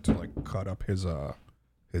shoulder to like cut up his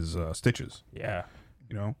stitches. Yeah,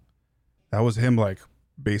 that was him like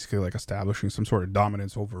basically like establishing some sort of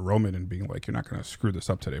dominance over Roman and being like, you're not gonna screw this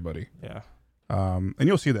up today, buddy. Yeah. And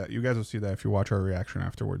you'll see that. You guys will see that if you watch our reaction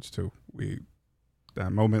afterwards too.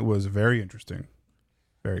 That moment was very interesting.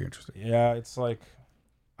 Very interesting. Yeah, it's like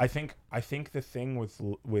I think the thing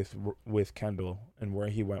with Kendall and where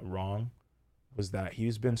he went wrong was that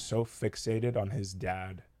he's been so fixated on his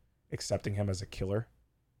dad accepting him as a killer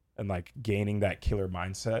and like gaining that killer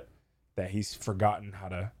mindset that he's forgotten how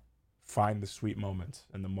to find the sweet moments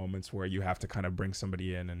and the moments where you have to kind of bring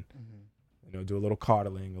somebody in and do a little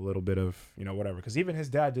coddling, a little bit of whatever, because even his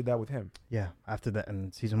dad did that with him. Yeah, after that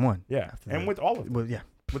in season 1. Yeah, and with all of them. Well, yeah,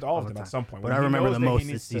 with all of them at some point. But I remember the most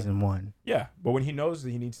is season 1. Yeah, but when he knows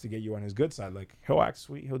that he needs to get you on his good side, like he'll act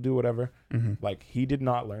sweet, he'll do whatever. Like he did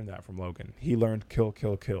not learn that from Logan. He learned kill,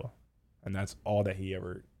 kill, kill, and that's all that he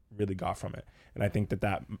ever really got from it. And I think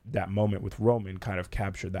that moment with Roman kind of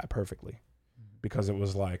captured that perfectly, because it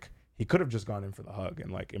was like he could have just gone in for the hug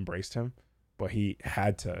and like embraced him, but he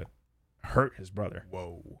had to hurt his brother.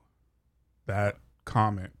 Whoa. That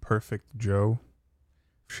comment, perfect Joe.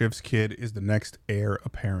 Shiv's kid is the next heir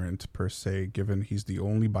apparent, per se, given he's the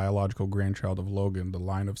only biological grandchild of Logan. The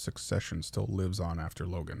line of succession still lives on after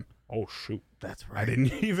Logan. Oh, shoot. That's right. I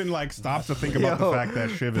didn't even like stop to think about the fact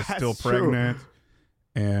that Shiv is still pregnant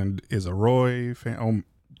and is a Roy fan. Oh,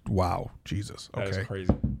 wow. Jesus. Okay. That is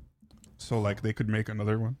crazy. So, like, they could make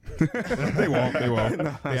another one? They won't.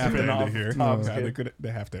 No, they have to end it here. No.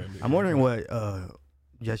 They have to end it. I'm wondering what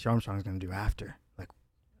Jesse Armstrong's going to do after this.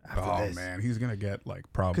 Oh, man. He's going to get, like,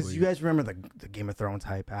 probably... Because you guys remember the Game of Thrones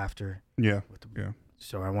hype after? Yeah.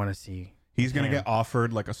 So I want to see... He's going to get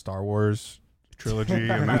offered, like, a Star Wars trilogy.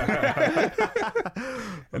 And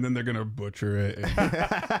then they're going to butcher it.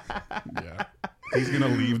 Yeah. He's going to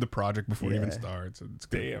leave the project before it even starts. It's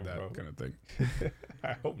going to be that kind of thing.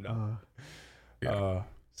 I hope not.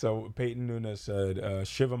 So Peyton Nunes said,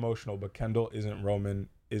 Shiv emotional, but Kendall isn't Roman.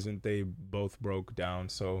 Isn't they both broke down?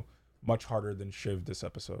 So much harder than Shiv this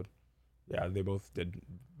episode. Yeah, they both did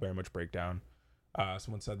very much break down.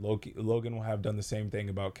 Someone said Logan will have done the same thing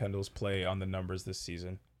about Kendall's play on the numbers this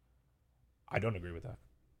season. I don't agree with that.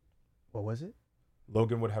 What was it?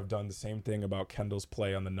 Logan would have done the same thing about Kendall's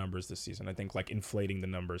play on the numbers this season. I think like inflating the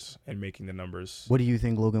numbers and making the numbers. What do you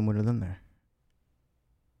think Logan would have done there?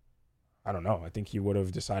 I don't know. I think he would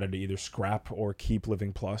have decided to either scrap or keep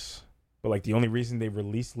Living Plus. But like the only reason they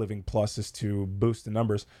released Living Plus is to boost the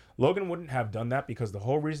numbers. Logan wouldn't have done that because the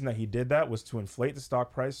whole reason that he did that was to inflate the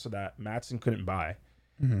stock price so that Mattson couldn't buy.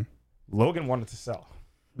 Mm-hmm. Logan wanted to sell.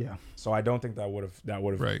 Yeah. So I don't think that would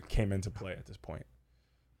have Right. came into play at this point.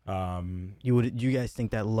 You guys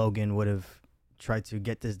think that Logan would have tried to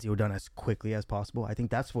get this deal done as quickly as possible? I think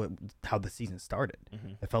that's how the season started.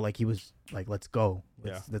 Mhm. It felt like he was like, let's go.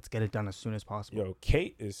 Let's get it done as soon as possible. Yo,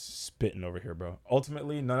 Kate is spitting over here, bro.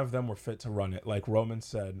 Ultimately, none of them were fit to run it. Like Roman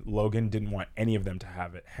said, Logan didn't want any of them to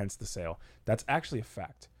have it, hence the sale. That's actually a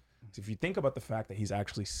fact. So if you think about the fact that he's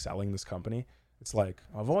actually selling this company, it's like,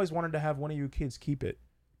 I've always wanted to have one of you kids keep it.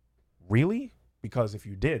 Really? Because if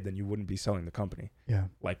you did, then you wouldn't be selling the company. Yeah.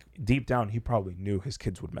 Like deep down, he probably knew his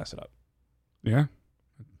kids would mess it up. Yeah.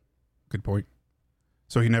 Good point.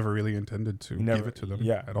 So he never really intended to give it to them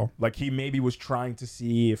at all. Like he maybe was trying to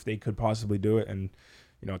see if they could possibly do it. And,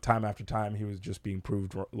 time after time, he was just being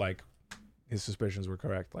proved like his suspicions were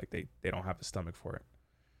correct. Like they don't have the stomach for it.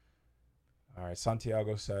 All right.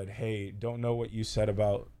 Santiago said, hey, don't know what you said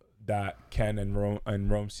about that Ken and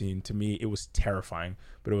Rome scene. To me, it was terrifying,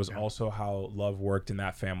 but it was also how love worked in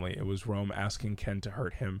that family. It was Rome asking Ken to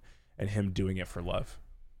hurt him and him doing it for love.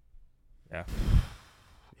 Yeah.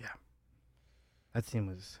 Yeah. That scene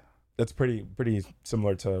was... That's pretty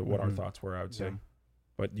similar to what our Mhm. thoughts were, I would say. Yeah.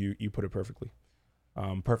 But you put it perfectly.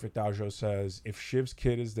 Perfect Dojo says, if Shiv's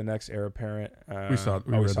kid is the next heir apparent... We saw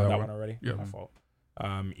read that that one already? Yeah. My fault.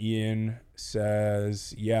 Ian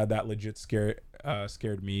says, yeah, that legit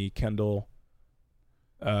scared me. Kendall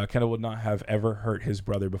would not have ever hurt his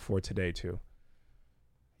brother before today, too.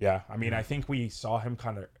 Yeah, I mean, I think we saw him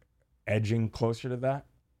kind of edging closer to that.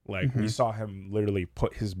 Like, we saw him literally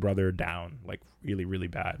put his brother down, like, really, really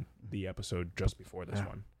bad the episode just before this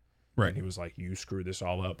one. Right. And he was like, you screwed this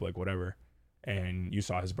all up, like, whatever. And you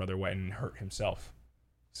saw his brother went and hurt himself.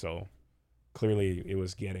 So... clearly it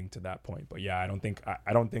was getting to that point. But yeah, I don't think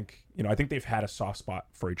I think they've had a soft spot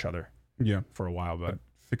for each other for a while, but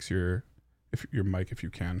fix your mic if you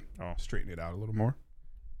can. Straighten it out a little more.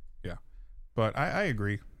 Yeah. But I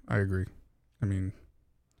agree. I mean,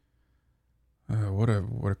 what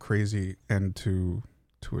a crazy end to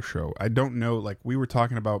a show. I don't know, like we were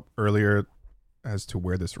talking about earlier as to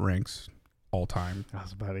where this ranks all time. I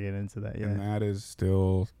was about to get into that, yeah. And that is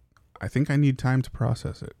still, I think I need time to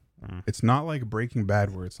process it. It's not like Breaking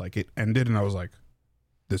Bad where it's like it ended and I was like,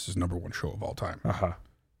 this is number one show of all time.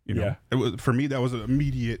 Yeah. It was, for me, that was an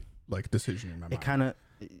immediate like decision in my mind. It kind of,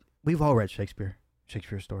 we've all read Shakespeare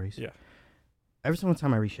stories. Yeah. Every single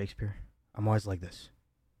time I read Shakespeare, I'm always like this.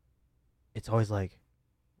 It's always like,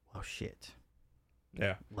 well, shit.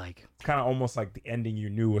 Yeah. Like, it's kind of almost like the ending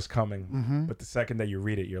you knew was coming, mm-hmm. but the second that you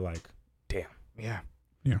read it, you're like, damn. Yeah.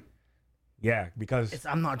 Yeah, because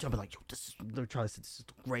I'm not jumping like, yo, this is the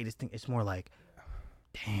greatest thing. It's more like,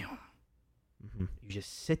 damn. Mm-hmm. You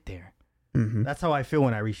just sit there. Mm-hmm. That's how I feel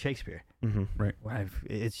when I read Shakespeare. Mm-hmm. Right.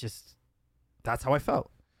 It's just, that's how I felt.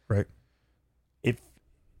 Right. If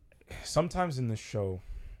sometimes in this show,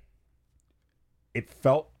 it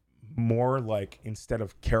felt more like instead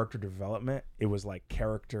of character development, it was like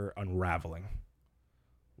character unraveling.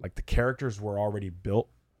 Like the characters were already built.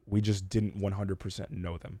 We just didn't 100%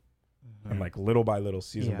 know them. And like little by little,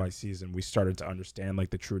 season by season, we started to understand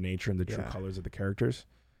like the true nature and the true colors of the characters.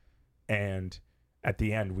 And at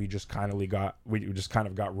the end, we just kind of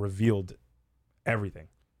got revealed everything.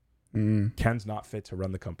 Ken's not fit to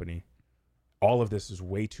run the company. All of this is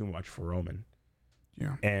way too much for Roman.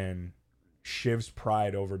 Yeah. And Shiv's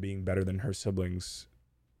pride over being better than her siblings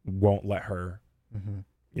won't let her,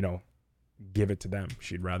 give it to them.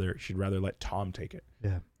 She'd rather let Tom take it.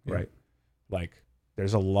 Yeah. Right. Like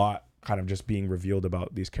there's a lot kind of just being revealed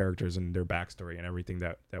about these characters and their backstory and everything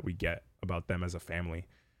that we get about them as a family.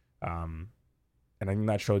 And I think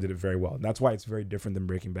that show did it very well. And that's why it's very different than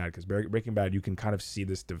Breaking Bad, because Breaking Bad, you can kind of see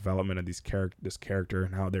this development of this character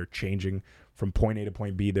and how they're changing from point A to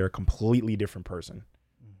point B. They're a completely different person.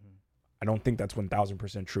 I don't think that's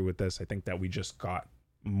 1000% true with this. I think that we just got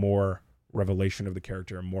more revelation of the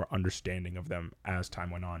character and more understanding of them as time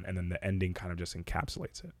went on. And then the ending kind of just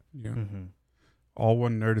encapsulates it. Yeah. All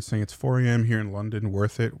One Nerd is saying it's 4 a.m. here in London.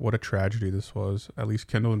 Worth it. What a tragedy this was. At least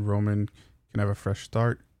Kendall and Roman can have a fresh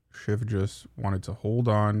start. Shiv just wanted to hold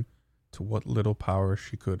on to what little power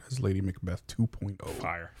she could as Lady Macbeth 2.0.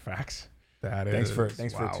 Fire. Facts. Thanks for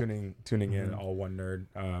wow. tuning in, all one nerd.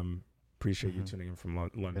 Appreciate you tuning in from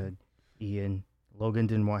London. Good. Ian, Logan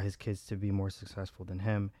didn't want his kids to be more successful than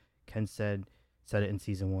him. Ken said it in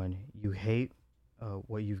season 1. You hate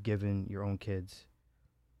what you've given your own kids.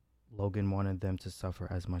 Logan wanted them to suffer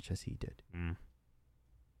as much as he did.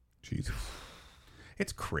 Jesus.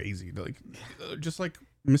 It's crazy. Like, just like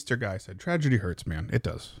Mr. Guy said, tragedy hurts, man. It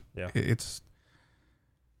does. Yeah. It's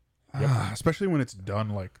especially when it's done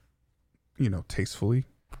like, tastefully.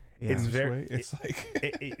 Yeah. It's very. Way. It's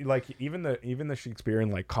like even the Shakespearean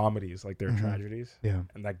like comedies, like their tragedies. Yeah.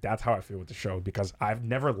 And like that's how I feel with the show, because I've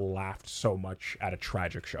never laughed so much at a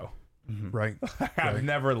tragic show. right. I've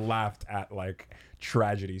never laughed at like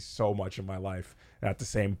tragedy so much in my life, and at the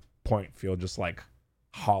same point feel just like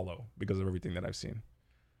hollow because of everything that I've seen.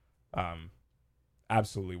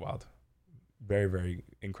 Absolutely wild. Very, very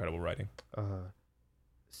incredible writing.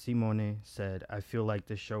 Simone said, I feel like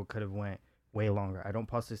this show could have went way longer. I don't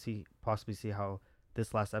possibly see how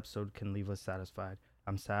this last episode can leave us satisfied.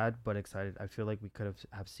 I'm sad but excited. I feel like we could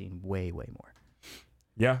have seen way more.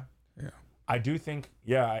 Yeah. Yeah. I do think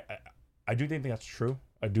I do think that's true.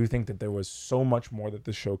 I do think that there was so much more that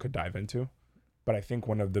the show could dive into. But I think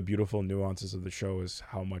one of the beautiful nuances of the show is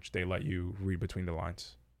how much they let you read between the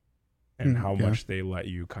lines, and how much they let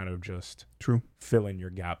you kind of just fill in your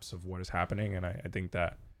gaps of what is happening. And I think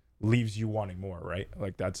that leaves you wanting more, right?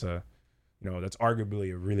 Like that's that's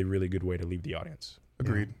arguably a really, really good way to leave the audience.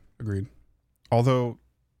 Agreed. Although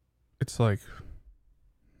it's like,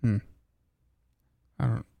 I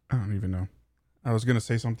don't even know. I was gonna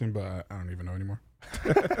say something, but I don't even know anymore.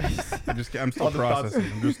 I'm still processing.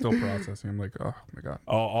 I'm just still processing. I'm like, oh my god.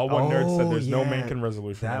 All one nerd said there's no Mencken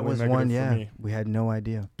resolution. That Only was negative one. for Yeah, me. we had no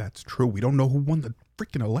idea. That's true. We don't know who won the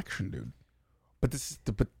freaking election, dude. But this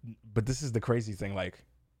is the crazy thing. Like,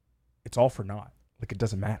 it's all for naught. Like, it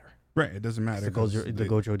doesn't matter. Right. It doesn't matter. The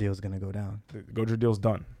Gojo deal is gonna go down. The Gojo deal's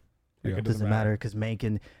done. Like, Yeah. It doesn't matter because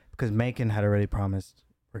Mencken had already promised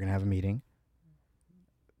we're gonna have a meeting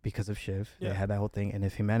because of Shiv. Yeah. They had that whole thing, and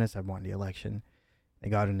if Jimenez had won the election, they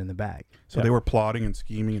got it in the bag. So they were plotting and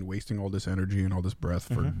scheming and wasting all this energy and all this breath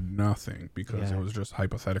for nothing because Yeah. it was just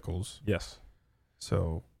hypotheticals. Yes.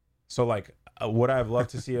 So like, would I have loved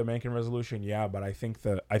to see a Mencken resolution? Yeah, but I think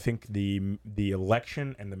the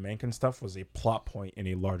election and the Mencken stuff was a plot point in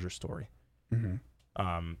a larger story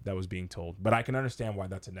that was being told. But I can understand why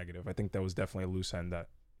that's a negative. I think that was definitely a loose end that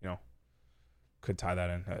could tie that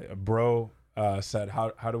in. Bro said,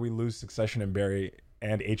 how do we lose Succession and Barry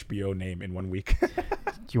and HBO name in 1 week?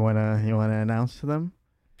 Do you wanna announce to them?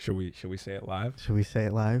 Should we say it live? Should we say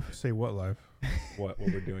it live? say what live? What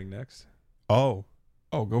we're doing next? Oh,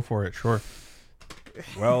 go for it. Sure.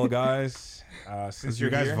 Well, guys, since you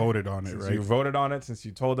guys here, voted on it, since right? you voted on it, since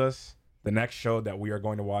you told us, the next show that we are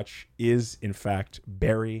going to watch is in fact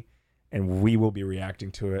Barry, and we will be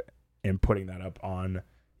reacting to it and putting that up on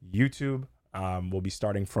YouTube. We'll be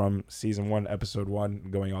starting from season 1, episode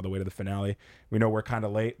 1, going all the way to the finale. We know we're kind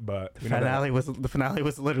of late, but The finale was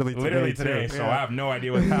literally today. too. So I have no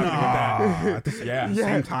idea what's happening with that. Yeah.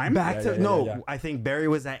 Same time? I think Barry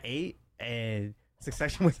was at 8 and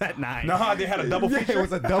Succession was at 9. No, they had a double feature. It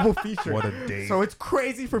was a double feature. What a day. So it's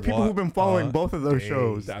crazy for people What who've been following a both of those day.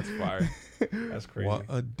 shows. That's fire. That's crazy. What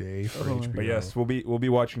a day for Oh. HBO. But yes, we'll be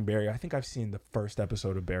watching Barry. I think I've seen the first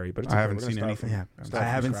episode of Barry, but it's I okay. haven't We're gonna seen start anything. Yeah, Start I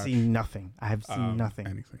from haven't scratch. seen nothing. I have seen nothing.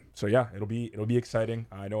 anything. So yeah, it'll be exciting.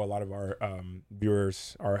 I know a lot of our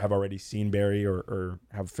viewers have already seen Barry or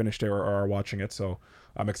have finished it or are watching it. So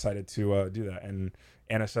I'm excited to do that. And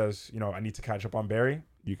Anna says, I need to catch up on Barry.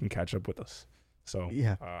 You can catch up with us. So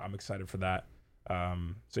Yeah. I'm excited for that.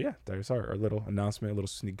 So yeah, there's our little announcement, a little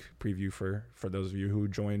sneak preview for those of you who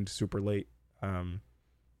joined super late.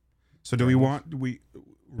 So do we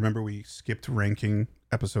remember we skipped ranking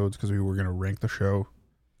episodes because we were going to rank the show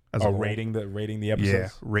as a whole? rating the episodes. Yeah,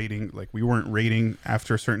 rating, like we weren't rating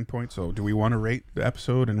after a certain point. So do we want to rate the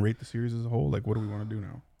episode and rate the series as a whole? Like, what do we want to do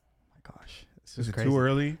now? Oh my gosh. This Is is it crazy. too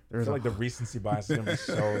early? I feel like the recency bias is gonna be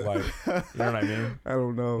so like, you know what I mean? I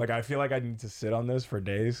don't know. Like I feel like I need to sit on this for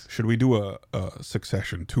days. Should we do a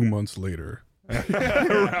Succession 2 months later?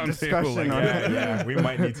 Round Discussion table, on like, it. Yeah, we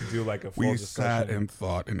might need to do like a full we discussion sat and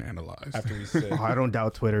thought and analyzed. after we sit. I don't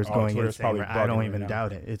doubt Twitter's Oh, going Twitter's insane. probably I don't bugging even right now.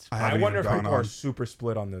 doubt it. It's I I haven't wonder if even people gone are on. super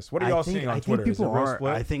split on this. What are y'all seeing on Twitter? Is it real are.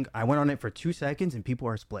 split? I think I went on it for 2 seconds and people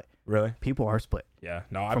are split. Really? People are split. Yeah.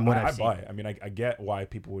 No, From what I I've buy it. I mean, I get why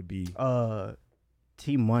people would be.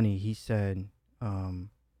 Team Money, he said,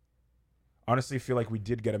 Honestly, feel like we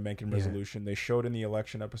did get a Mencken Yeah. resolution. They showed in the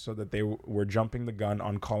election episode that they were jumping the gun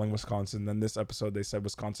on calling Wisconsin. Then this episode, they said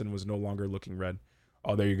Wisconsin was no longer looking red.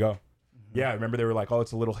 Oh, there you go. Yeah, remember they were like, oh,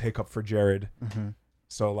 it's a little hiccup for Jared. Mm-hmm.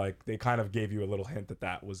 So like they kind of gave you a little hint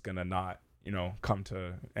that was gonna not, come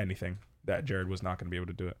to anything, that Jared was not gonna be able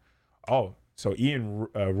to do it. Oh, so Ian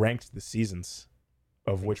ranked the seasons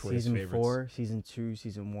of which were his favorites. Season 4, Season 2,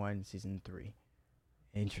 Season 1, Season 3.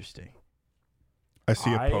 Interesting. I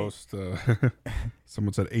see a post.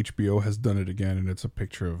 Someone said HBO has done it again, and it's a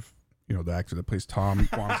picture of the actor that plays Tom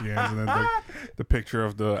once again, and then the picture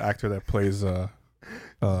of the actor that plays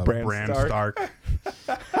Bran Stark.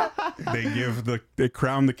 They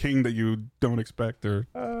crown the king that you don't expect or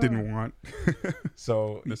didn't want.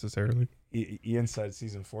 So necessarily. Ian said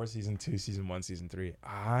Season 4, Season 2, Season 1, Season 3.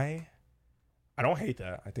 I don't hate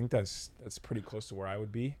that. I think that's pretty close to where I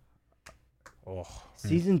would be. Oh,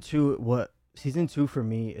 Season 2. Season 2 for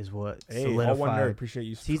me is what solidified. One nerd, appreciate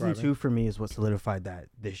you subscribing. Season 2 for me is what solidified that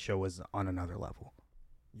this show was on another level.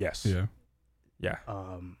 Yes. Yeah.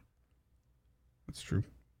 That's true.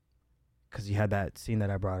 Because you had that scene that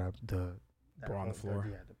I brought up, the Boar on the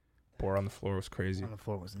floor. Boar on the floor was crazy. On the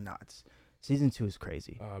floor was nuts. Season 2 is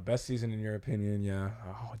crazy. Best season in your opinion? Yeah.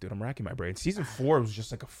 Oh, dude, I'm racking my brain. Season 4 was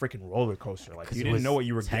just like a freaking roller coaster. Like you didn't know what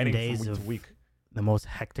you were getting from week to week. The most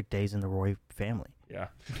hectic days in the Roy family. Yeah.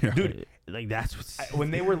 Dude, like that's what's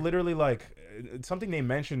when they were literally like something they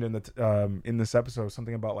mentioned in this episode,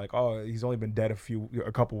 something about like, oh, he's only been dead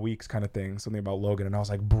a couple weeks kind of thing, something about Logan, and I was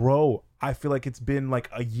like, bro, I feel like it's been like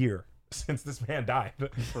a year since this man died.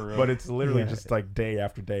 But it's literally just like day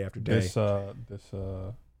after day after day. This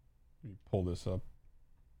you pull this up.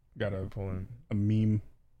 Gotta pull in a meme.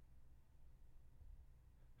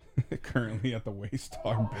 Currently at the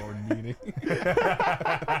Waystar board meeting.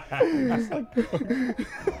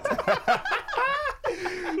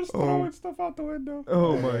 Just throwing stuff out the window.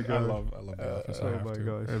 Oh my god! I love The Office. Oh my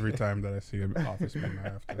gosh! Every time that I see an Office meme, I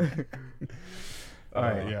have to. All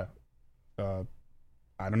right, yeah.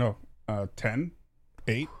 I don't know. 10,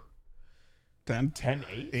 8, 10, 10,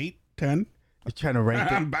 8, 8, 10. You're trying to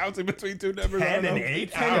rank I'm bouncing between two numbers. 10 and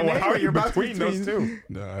 8. How are you between those two?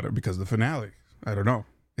 No, I don't, because the finale. I don't know.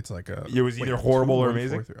 It's like it was either horrible or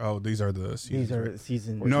amazing. Oh, these are the seasons. These are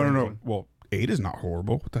seasons. No. Well, 8 is not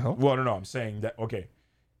horrible. What the hell? Well, no. I'm saying that. Okay,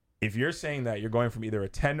 if you're saying that you're going from either a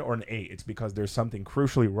 10 or an 8, it's because there's something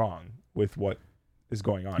crucially wrong with what is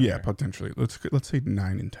going on. Yeah, here. Potentially. Let's say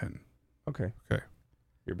 9 and 10. Okay. Okay.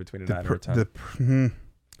 You're between a 9 or a 10.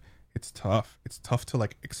 It's tough. It's tough to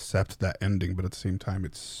like accept that ending, but at the same time,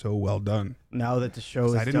 it's so well done. Now that the show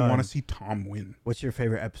is done, I didn't want to see Tom win. What's your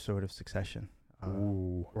favorite episode of Succession?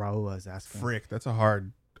 Raul was asking. Frick, that's a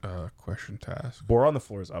hard question to ask. Boar on the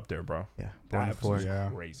Floor is up there, bro. Yeah, Boar on the Floor is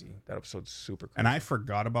crazy. That episode's super crazy. And I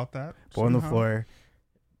forgot about that. Boar on the Floor.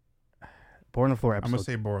 Boar on the Floor episode. I'm gonna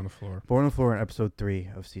say Boar on the Floor. Boar on the Floor in episode 3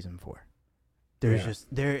 of season 4. There's just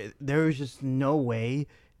there was just no way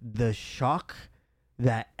the shock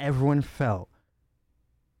that everyone felt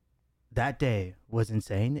that day was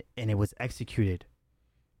insane, and it was executed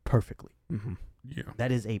perfectly. Mm-hmm. Yeah,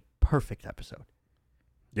 that is a perfect episode.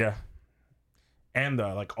 Yeah, and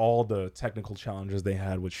like all the technical challenges they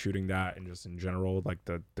had with shooting that, and just in general, like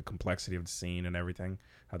the complexity of the scene and everything,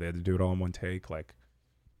 how they had to do it all in one take, like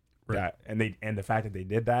that, and the fact that they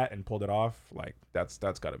did that and pulled it off, like that's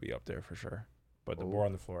got to be up there for sure. But the Boar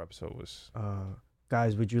on the Floor episode was.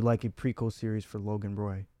 Guys, would you like a prequel series for Logan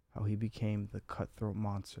Roy? How he became the cutthroat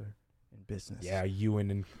monster in business. Yeah, Ewan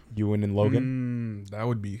and Logan. That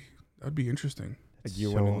would be interesting. Like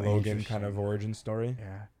Ewan and Logan kind of origin story.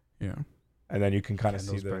 Yeah. And then you can kind of see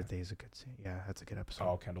Kendall's birthday is a good scene. Yeah, that's a good episode.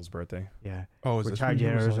 Oh, Kendall's birthday. Yeah. Oh, is Retired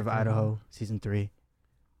Janitors of Idaho, season 3.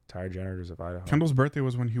 Retired Janitors of Idaho. Kendall's birthday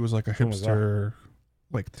was when he was like a hipster,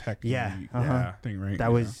 like tech thing, right?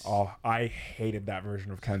 That was. Oh, I hated that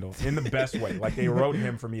version of Kendall in the best way. Like they wrote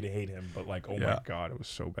him for me to hate him, but like, oh my god, it was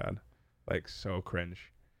so bad, like so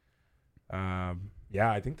cringe.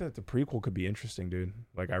 Yeah, I think that the prequel could be interesting, dude.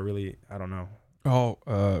 Like I don't know.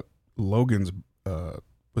 Oh, Logan's.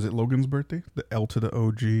 Was it Logan's birthday? The L to the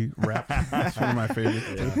OG rap. That's one of my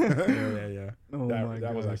favorites. Yeah. Oh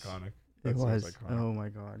that was iconic. It was. Iconic. Oh my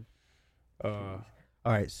god. All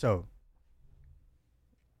right, so.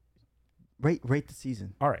 Rate the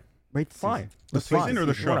season. All right. Rate the season. The season or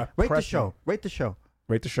the show? Rate the show. Rate the show.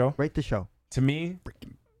 Rate the show? Rate the show. To me,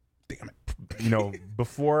 damn it.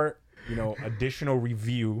 Before, additional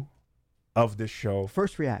review of this show.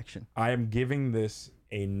 First reaction. I am giving this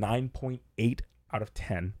a 9.8 out of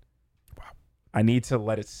 10. Wow. I need to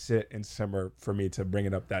let it sit and simmer for me to bring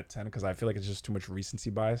it up that 10 because I feel like it's just too much recency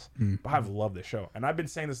bias. But I've loved this show. And I've been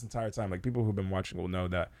saying this entire time. Like people who've been watching will know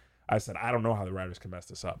that I said, I don't know how the writers can mess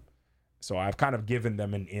this up. So I've kind of given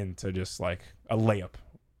them an in to just like a layup,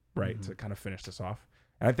 right? To kind of finish this off.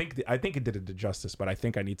 And I think it did it justice, but I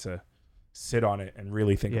think I need to sit on it and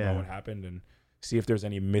really think about what happened and see if there's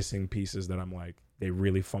any missing pieces that I'm like, they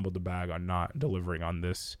really fumbled the bag on not delivering on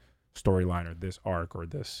this storyline or this arc or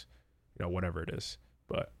this, whatever it is.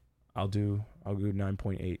 But I'll do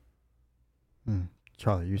 9.8.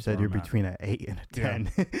 Charlie, you said you're between an 8 and a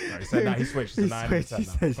 10. Yeah. He said he switched to 9 and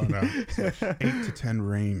 10 now. 8 to 10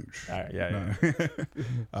 range. All right,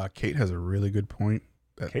 yeah. Kate has a really good point.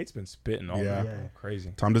 Kate's been spitting all night. Yeah.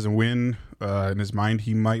 Crazy. Tom doesn't win. In his mind,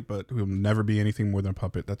 he might, but he'll never be anything more than a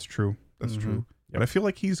puppet. That's true. That's true. Yep. But I feel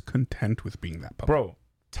like he's content with being that puppet. Bro,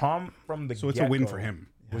 Tom from the so it's a win for him.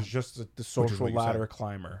 Was just the social ladder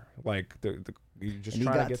climber. Like he just and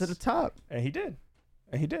trying to get to the top. And he did.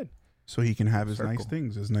 So he can have his nice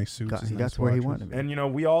things, his nice suits. He got to where he wanted.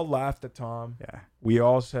 And we all laughed at Tom. Yeah. We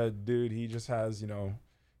all said, dude, he just has,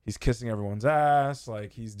 he's kissing everyone's ass.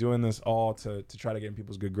 Like, he's doing this all to try to get in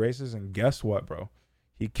people's good graces. And guess what, bro?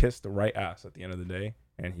 He kissed the right ass at the end of the day,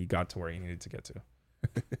 and he got to where he needed to get to.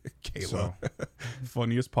 Kayla. So.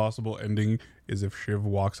 Funniest possible ending is if Shiv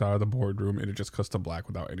walks out of the boardroom and it just cuts to black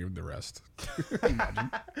without any of the rest. Imagine.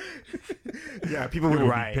 Yeah, people would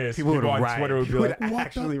riot. People would riot. Twitter would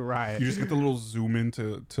actually riot. You just get the little zoom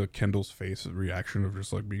into Kendall's face reaction of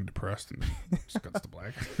just like being depressed and just cuts to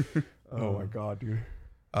black. Oh my god, dude.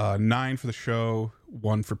 9 for the show,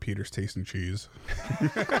 1 for Peter's Taste and Cheese.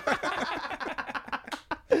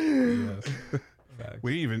 Yes.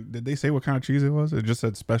 Did they say what kind of cheese it was? It just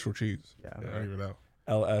said special cheese. Yeah. I don't even know.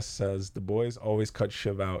 LS says the boys always cut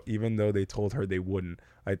Shiv out, even though they told her they wouldn't.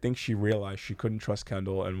 I think she realized she couldn't trust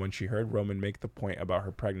Kendall, and when she heard Roman make the point about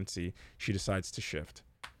her pregnancy, she decides to shift.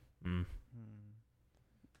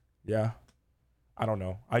 Yeah. I don't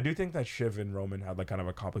know. I do think that Shiv and Roman had like kind of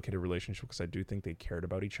a complicated relationship because I do think they cared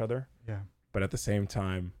about each other. Yeah. But at the same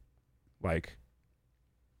time, like,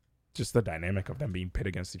 just the dynamic of them being pit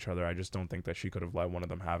against each other, I just don't think that she could have let one of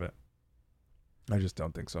them have it. I just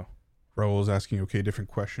don't think so. Raul's asking, okay, different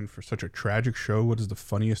question. For such a tragic show, what is the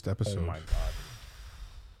funniest episode? Oh my god.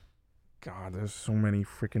 God, there's so many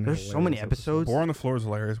freaking. There's so many episodes. Boar on the Floor is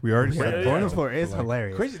hilarious. We already said Boar on the Floor is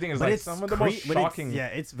hilarious. Crazy thing is, like, some of the most shocking.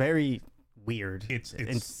 It's very weird. It's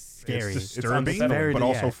scary. It's disturbing, but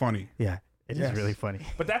also funny. Yeah. It is really funny.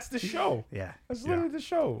 But that's the show. Yeah. That's literally the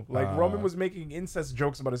show. Like, Roman was making incest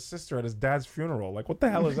jokes about his sister at his dad's funeral. Like, what the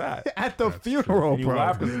hell is that? At the funeral, bro. You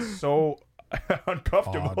laugh because it's so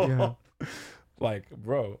uncomfortable. Like,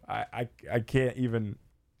 bro, I can't even.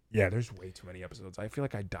 Yeah, there's way too many episodes. I feel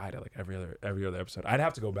like I died at like every other episode. I'd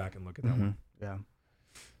have to go back and look at that one. Yeah.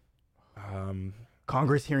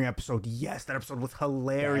 Congress hearing episode. Yes, that episode was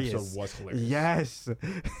hilarious. That episode was hilarious. Yes.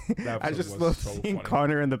 I just love seeing funny.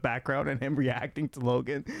 Connor in the background and him reacting to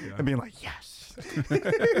Logan and being like, yes.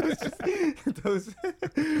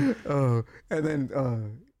 And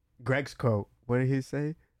then Greg's quote. What did he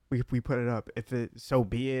say? We put it up. If it so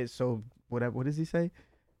be it. So whatever. What does he say?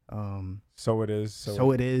 So it is.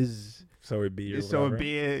 So it is. So it be. So it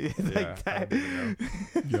be it. Like that.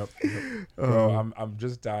 Yep. Bro, I'm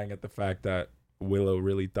just dying at the fact that Willow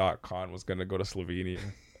really thought Khan was gonna go to Slovenia,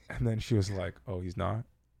 and then she was like, "Oh, he's not."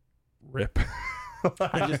 Rip.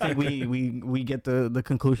 I just think we get the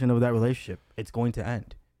conclusion of that relationship. It's going to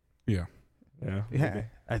end. Yeah. Maybe.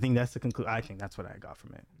 I think that's the conclusion. I think that's what I got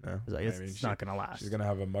from it. Yeah. It's not gonna last. She's gonna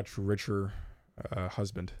have a much richer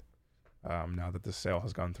husband now that the sale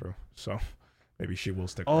has gone through. So maybe she will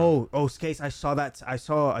stick around. Skase, I saw that. I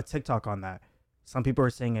saw a TikTok on that. Some people are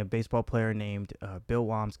saying a baseball player named Bill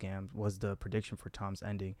Wamsgam was the prediction for Tom's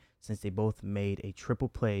ending. Since they both made a triple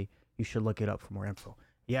play, you should look it up for more info.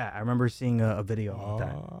 Yeah, I remember seeing a video of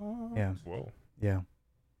that. Yeah. Whoa. Yeah.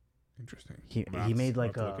 Interesting. He made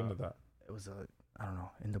like look into that. It was I don't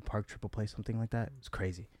know, in the park triple play, something like that. It was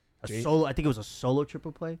crazy. Solo. I think it was a solo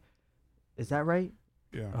triple play. Is that right?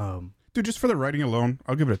 Yeah. Dude, just for the writing alone,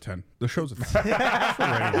 I'll give it a 10. The show's a 10.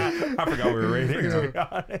 I forgot we were rating. To be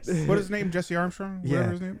honest. What is his name? Jesse Armstrong?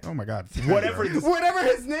 Whatever his name? Oh my God. Whatever his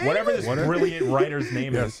name. Whatever this brilliant writer's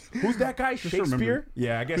name is. Who's that guy? Just Shakespeare? remember.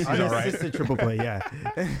 Yeah, I guess he's all right. It's just a triple play. Yeah.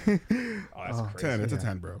 That's crazy. 10. It's a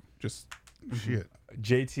 10, bro. Just shit.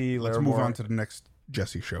 JT Larimore. Let's move on to the next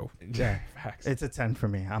Jesse show. Yeah, it's a 10 for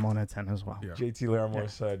me. I'm on a 10 as well. Yeah. JT Larimore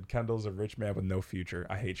said, Kendall's a rich man with no future.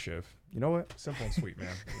 I hate Shiv. You know what? Simple and sweet,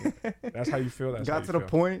 man. That's how you feel. That's got to the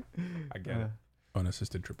point. I get it.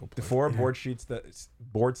 Unassisted triple play. The 4 board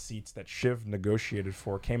seats that Shiv negotiated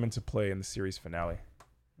for came into play in the series finale.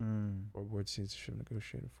 4 board seats Shiv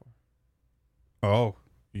negotiated for. Oh,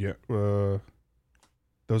 yeah.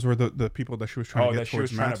 Those were the people that she was trying to get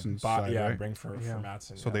towards Matson's side, right? Bring for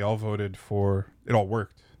Matson. So they all voted for it. All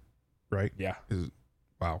worked, right? Yeah.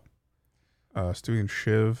 Wow. Stewie and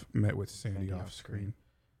Shiv met with Sandy off screen.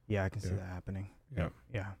 Yeah, I can see Yeah. that happening. Yeah.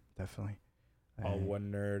 Yeah, definitely. All And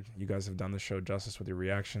one nerd. You guys have done the show justice with your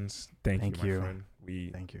reactions. Thank Thank you, you. my friend.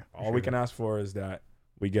 Thank you. All we can ask for is that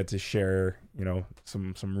we get to share,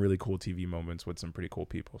 some really cool TV moments with some pretty cool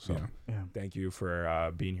people. So Yeah. Yeah. thank you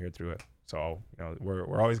for being here through it. So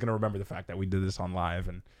we're always gonna remember the fact that we did this on live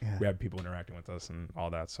and Yeah. we had people interacting with us and all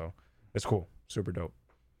that. So it's cool, super dope.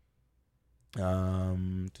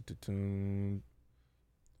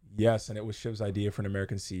 Yes, and it was Shiv's idea for an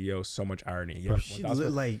American CEO. So much irony. Yeah, Bro, she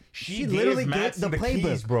She literally gave gave Madsen the the playbook,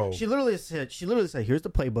 keys, bro. She literally said, "Here's the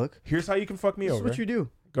playbook. Here's how you can fuck me This is over. what you do."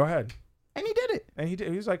 Go ahead. And he did it. And he did.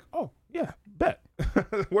 He was like, "Oh yeah, bet.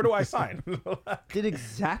 Where do I sign?" Did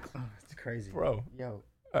exactly. Oh, that's crazy, Bro, Yo.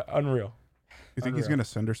 unreal. You think he's Unreal. gonna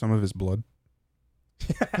send her some of his blood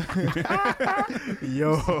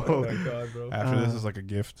Yo. Oh my god, bro. after this is like a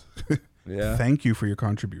gift? Yeah. Thank you for your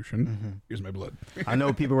contribution. Mhm. Here's my blood. I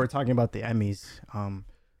know people were talking about the Emmys.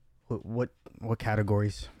 What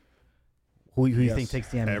categories? Who you Yes. think takes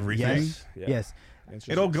the Emmy? Everything? Yes. Yeah. Yes.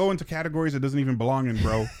 It'll go into categories it doesn't even belong in,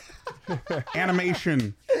 bro.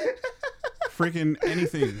 Animation, freaking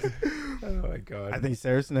anything. Oh my god. I think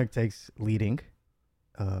Sarah Snook takes leading.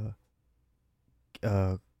 Karen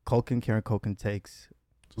Culkin takes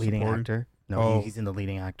leading Supporting? actor. No, Oh. he's in the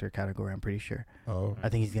leading actor category. I'm pretty sure. Oh, I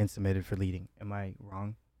think he's getting submitted for leading. Am I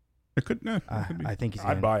wrong? it could. Nah, it could be. I think he's. I'd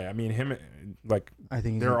Getting, buy it. I mean, him, like, I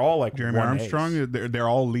think he's they're all like Jeremy 1As. Armstrong. They're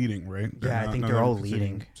all leading, right? Yeah, I think they're all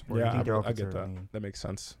leading. supporting. Yeah, think they're all I get that. considered leading. That makes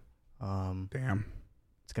sense. Damn.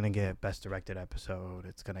 It's gonna get best directed episode.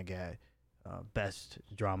 It's gonna get best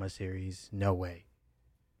drama series. No way.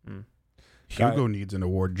 Mm. Hugo needs an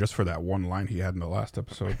award just for that one line he had in the last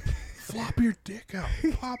episode. Flop your dick out,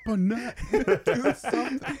 pop a nut, do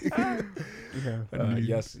something.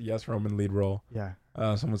 Yeah. Yes, Roman lead role. Yeah.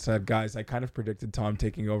 Someone said, guys, I kind of predicted Tom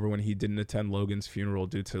taking over when he didn't attend Logan's funeral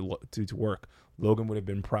due to work. Logan would have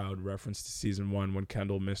been proud. Reference to season 1 when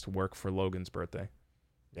Kendall missed work for Logan's birthday.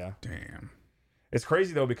 Yeah, Damn. it's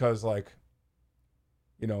crazy though because like,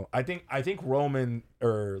 I think Roman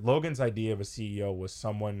or Logan's idea of a CEO was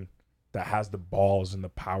someone that has the balls and the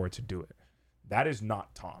power to do it. That is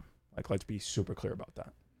not Tom. Like, let's be super clear about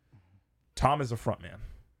that. Tom is a front man.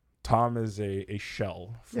 Tom is a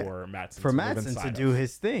shell for Mattson. For to live Mattson to inside do of.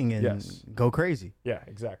 his thing and Yes. go crazy. Yeah,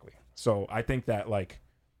 exactly. So I think that like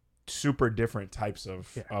super different types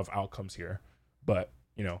of outcomes here. But,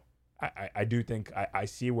 I do think I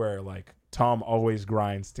see where like Tom always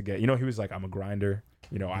grinds to get, he was like, I'm a grinder.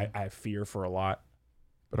 I have fear for a lot.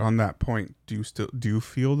 But on that point, do you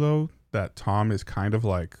feel though that Tom is kind of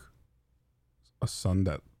like a son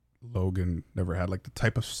that Logan never had, like the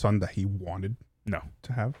type of son that he wanted No.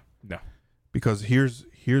 to have? No. Because here's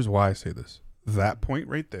why I say this. That point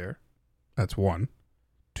right there, that's one.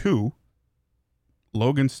 Two,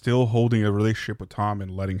 Logan's still holding a relationship with Tom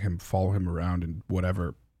and letting him follow him around and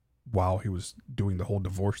whatever while he was doing the whole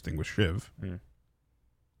divorce thing with Shiv. Mm.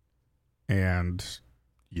 And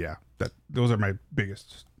yeah, those are my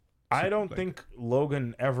biggest. I don't think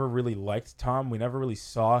Logan ever really liked Tom. We never really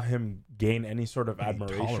saw him gain any sort of He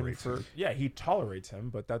admiration tolerates for. him. Yeah, he tolerates him,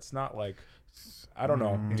 but that's not like. I don't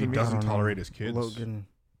know. And To he me, doesn't I don't know. tolerate his kids. Logan.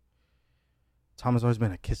 Tom has always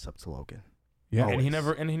been a kiss up to Logan. Yeah, and he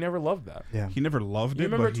never loved that. Yeah. he never loved You it.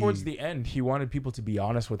 remember but towards the end, he wanted people to be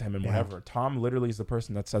honest with him and Yeah. whatever. Tom literally is the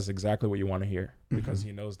person that says exactly what you want to hear because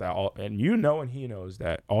he knows that all, and and he knows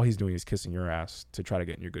that all he's doing is kissing your ass to try to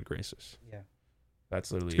get in your good graces. Yeah. That's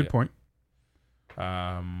literally good it. point.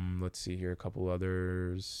 Let's see here, a couple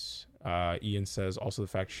others. Ian says also the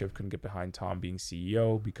fact Shiv couldn't get behind Tom being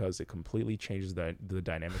CEO because it completely changes the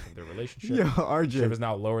dynamic of their relationship. Yeah, Shiv RJ. is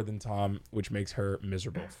now lower than Tom, which makes her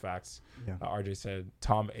miserable. Facts. Yeah. RJ said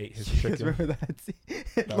Tom ate his You guys chicken. remember that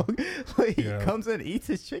scene? No. Logan, like, he Yeah. comes and eats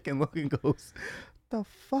his chicken. Logan goes, "The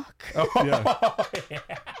fuck?" Oh, Yeah.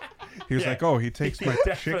 He was Yeah. like, "Oh, he takes He my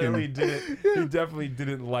definitely chicken." didn't. He definitely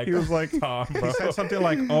didn't like. He was like, Tom, bro. He said something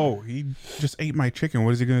like, "Oh, he just ate my chicken.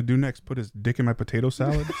 What is he gonna do next? Put his dick in my potato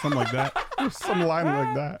salad?" Something like that. Some line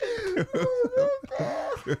like that.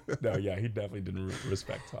 No, yeah, he definitely didn't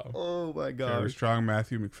respect Tom. Oh my Jeremy god. Strong,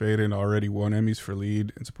 Matthew McFadden already won Emmys for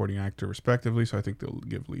lead and supporting actor respectively, so I think they'll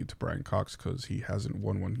give lead to Brian Cox because he hasn't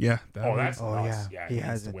won one. Yeah, That's Oh, nuts. yeah. Yeah, He he has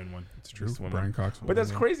to hasn't. win one. it's true. Needs to win Brian one. Cox, But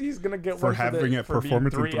that's crazy. He's gonna get For one having it for being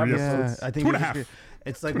performance in 3 3 episodes. Yeah, I think Two and a it's half. just-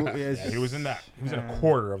 It's like Yeah, he was in that. He was in a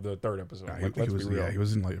quarter of the third episode. Yeah, Like, he let's was. be real. Yeah, he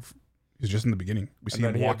was in like. He was just in the beginning. We And see then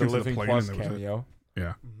him he had walk the into the Living plane, Plus and that was it. cameo,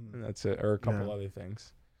 Yeah, and that's it, or a couple Yeah. other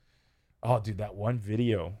things. Oh, dude, that one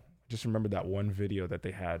video. Just remember that one video that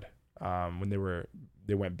they had when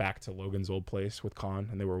they went back to Logan's old place with Khan,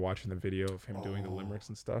 and they were watching the video of him doing the limericks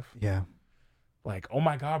and stuff. Yeah. Like, oh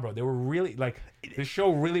my God, bro. They were really like, the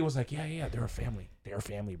show really was like, yeah, they're a family. They're a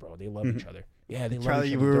family, bro. They love each other. Yeah, they love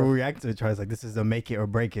Charlie, each we other. were reacting to it. Charlie's like, this is a make it or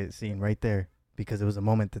break it scene right there, because it was a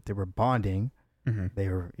moment that they were bonding. You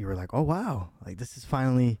were like, oh wow, like this is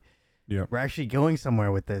finally, we're actually going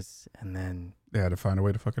somewhere with this. And then they had to find a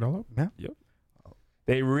way to fuck it all up. Yeah. Yep.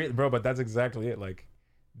 They really, bro, but that's exactly it. Like,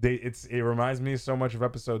 it reminds me so much of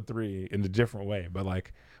episode 3 in a different way. But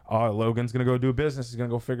like, oh, Logan's gonna go do business. He's gonna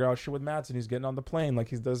go figure out shit with Mats, and he's getting on the plane like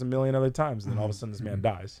he does a million other times. And then all of a sudden, this man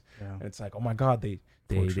dies. Yeah. And it's like, oh my God, they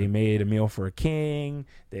made a meal for a king.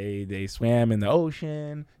 They swam in the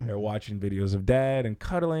ocean. They're watching videos of dad and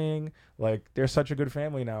cuddling. Like, they're such a good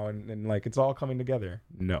family now, and like it's all coming together.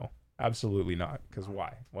 No, absolutely not. Because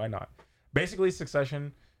why? Why not? Basically,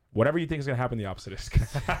 Succession. Whatever you think is gonna happen, the opposite is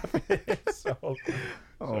gonna happen.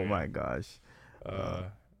 Oh my gosh.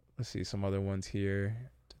 Let's see some other ones here.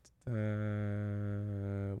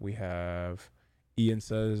 We have Ian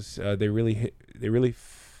says they really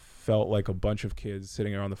felt like a bunch of kids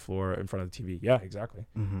sitting on the floor in front of the TV. Yeah, exactly.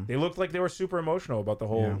 They looked like they were super emotional about the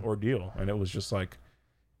whole ordeal, and it was just like,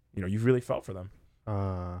 you really felt for them.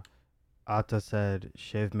 Atta said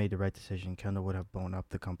Shiv made the right decision. Kendall would have blown up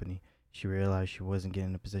the company. She realized she wasn't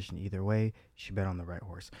getting a position either way. She bet on the right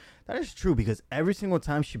horse. That is true, because every single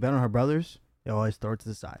time she bet on her brothers, they always throw her to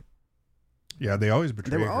the side. Yeah, they always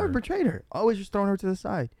betrayed her. They were always betrayed her. Always just throwing her to the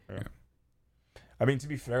side. Yeah. I mean, to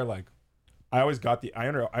be fair, like, I always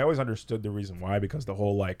understood the reason why, because the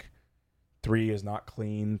whole like 3 is not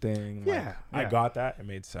clean thing. Yeah, I got that. It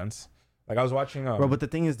made sense. Like, I was watching. Bro, but the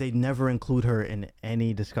thing is, they never include her in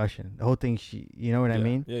any discussion. The whole thing, you know what I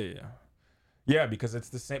mean? Yeah, because it's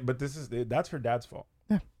the same. But that's her dad's fault.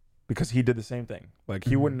 Yeah. Because he did the same thing. Like,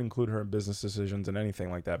 he wouldn't include her in business decisions and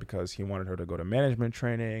anything like that, because he wanted her to go to management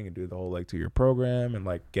training and do the whole like 2-year program and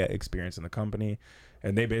like get experience in the company.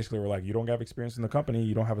 And they basically were like, you don't have experience in the company,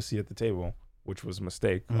 you don't have a seat at the table, which was a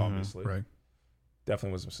mistake, obviously. Right.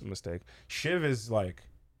 Definitely was a mistake. Shiv is like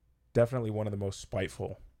definitely one of the most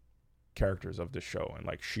spiteful characters of the show, and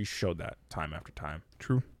like she showed that time after time.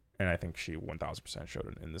 True. And I think she 1000% showed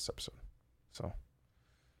it in this episode. So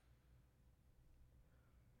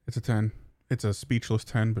it's a 10. It's a speechless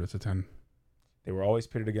 10, but it's a 10. They were always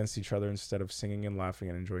pitted against each other instead of singing and laughing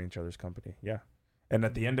and enjoying each other's company. Yeah. And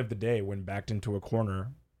at the end of the day, when backed into a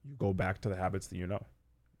corner, you go back to the habits that you know.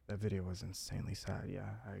 That video was insanely sad. Yeah,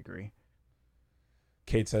 I agree.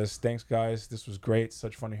 Kate says, thanks, guys. This was great.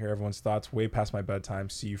 Such fun to hear everyone's thoughts. Way past my bedtime.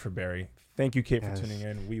 See you for Barry. Thank you, Kate, for tuning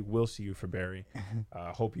in. We will see you for Barry.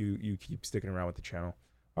 Hope you keep sticking around with the channel.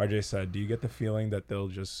 RJ said, do you get the feeling that they'll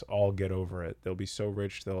just all get over it? They'll be so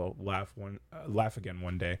rich, they'll laugh again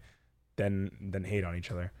one day, then hate on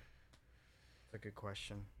each other. That's a good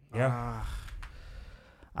question. Yeah.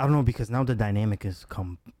 I don't know, because now the dynamic is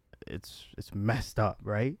it's messed up,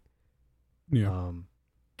 right? Yeah.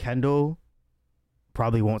 Kendall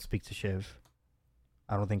probably won't speak to Shiv.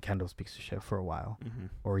 I don't think Kendall speaks to Shiv for a while,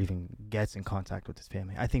 or even gets in contact with his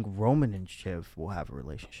family. I think Roman and Shiv will have a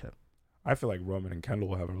relationship. I feel like Roman and Kendall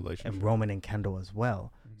will have a relationship. And Roman and Kendall as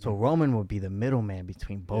well. So Roman would be the middleman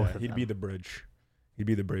between both of them. He'd be the bridge. He'd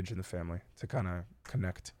be the bridge in the family to kind of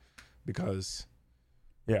connect, because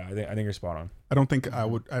I think you're spot on. I don't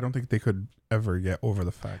think they could ever get over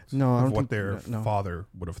the fact of what their father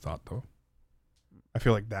would have thought, though. I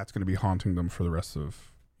feel like that's going to be haunting them for the rest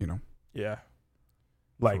of, Yeah.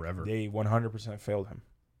 Like, forever. They 100% failed him.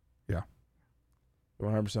 Yeah. They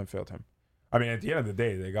 100% failed him. I mean, at the end of the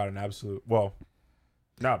day, they got an absolute,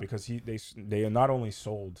 because they not only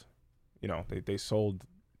sold, they sold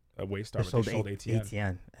a Waystar, but they sold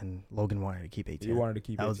ATN. And Logan wanted to keep ATN. He wanted to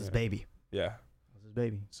keep ATN. That was his baby. Yeah. That was his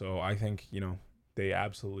baby. So I think, they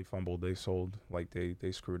absolutely fumbled. They sold, like,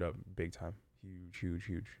 they screwed up big time. Huge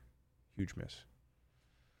miss.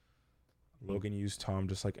 Logan used Tom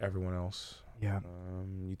just like everyone else. Yeah.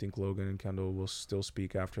 You think Logan and Kendall will still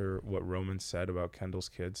speak after what Roman said about Kendall's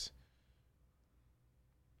kids?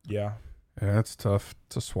 Yeah. Yeah, it's tough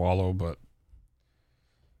to swallow, but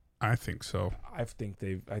I think so. I think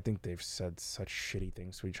they've said such shitty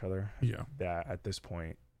things to each other. Yeah. That at this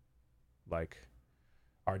point, like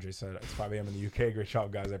RJ said, it's 5 a.m. in the UK. Great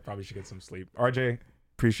job, guys. I probably should get some sleep. RJ,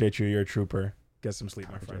 appreciate you. You're a trooper. Get some sleep,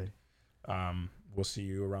 my friend. We'll see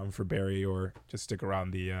you around for Barry, or just stick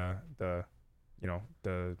around the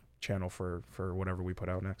channel for whatever we put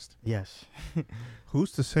out next. Yes.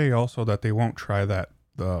 Who's to say also that they won't try the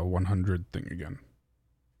 100 thing again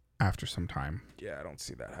after some time? Yeah, I don't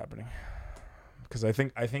see that happening. Because I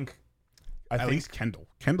think at least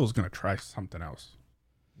Kendall's gonna try something else.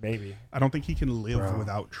 Maybe. I don't think he can live Bro.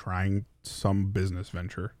 without trying some business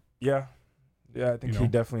venture. Yeah. Yeah, I think he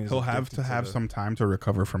definitely is. He'll have addicted to have some time to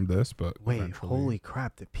recover from this, but Wait, eventually. holy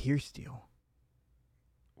crap! The Pierce deal.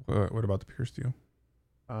 What about the Pierce deal?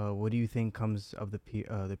 What do you think comes of the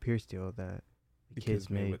Pierce deal that the kids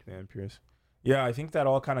made? with Van Pierce. Yeah, I think that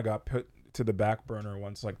all kind of got put to the back burner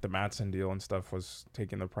once like the Mattson deal and stuff was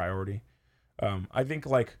taking the priority. I think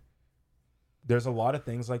like there's a lot of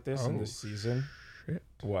things like this in this season. Shit.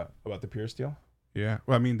 What about the Pierce deal? Yeah.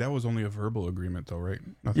 Well, I mean, that was only a verbal agreement, though, right?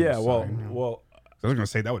 Nothing Yeah. was signed. Well, I was gonna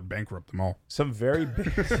say that would bankrupt them all. some very big,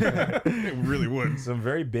 It really would. some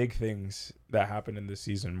very big things that happened in this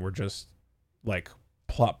season were just like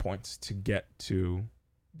plot points to get to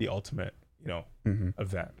the ultimate,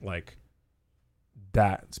 event. Like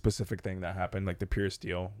that specific thing that happened, like the Pierce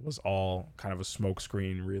deal, was all kind of a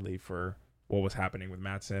smokescreen, really, for what was happening with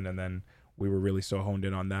Mattson, and then we were really so honed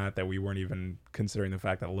in on that we weren't even considering the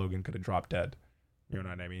fact that Logan could have dropped dead. You know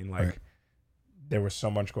what I mean? Like Right. there was so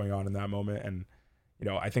much going on in that moment, and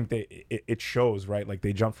I think it shows, right? Like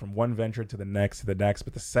they jumped from one venture to the next, but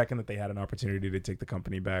the second that they had an opportunity to take the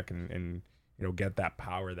company back and get that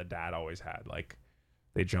power that Dad always had, like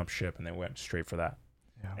they jumped ship and they went straight for that.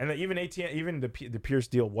 Yeah. And even the Pierce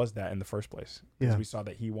deal was that in the first place, because Yeah. we saw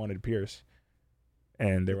that he wanted Pierce,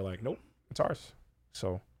 and they were like, nope, it's ours.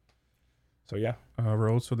 So yeah.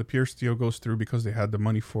 Rose. So the Pierce deal goes through because they had the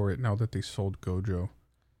money for it. Now that they sold Gojo.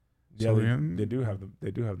 Yeah, So, they do have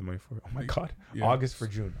the money for it. Oh my God. Yeah. August for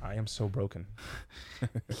June. I am so broken.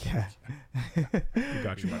 Yeah. You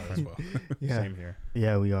got you, my as well. Yeah. Same here.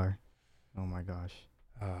 Yeah, we are. Oh my gosh.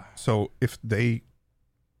 So if they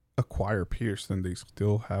acquire Pierce, then they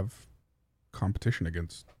still have competition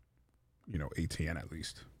against, ATN at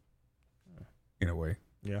least, in a way.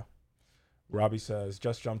 Yeah. Robbie says,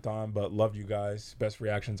 just jumped on, but loved you guys. Best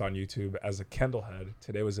reactions on YouTube. As a Kendall head,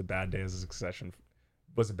 today was a bad day but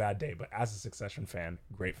as a Succession fan,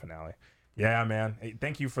 great finale. Yeah, man. Hey,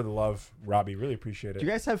 thank you for the love, Robbie. Really appreciate it. Do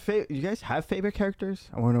you guys have favorite characters?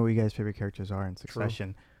 I want to know what you guys' favorite characters are in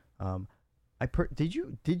Succession.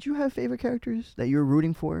 Did you have favorite characters that you were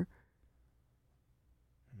rooting for?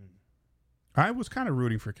 I was kind of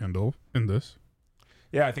rooting for Kendall in this.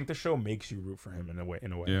 Yeah, I think the show makes you root for him in a way,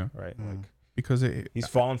 Yeah. right? Mm. Like Because he's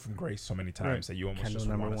fallen from grace so many times Right. that you almost Kendall just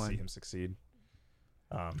number want to one. see him succeed.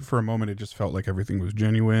 for a moment, it just felt like everything was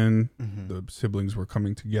genuine. Mm-hmm. The siblings were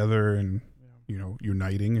coming together and,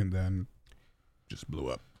 uniting, and then just blew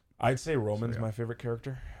up. I'd say Roman's yeah. my favorite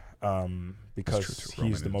character, true, because too.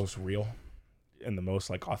 he's Roman the is. most real and the most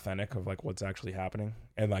like authentic of like what's actually happening.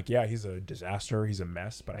 And like, yeah, he's a disaster, he's a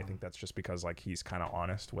mess, but I think that's just because like he's kind of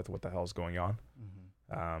honest with what the hell's going on.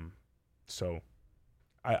 Mm-hmm. So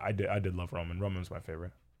I did love Roman. Roman's my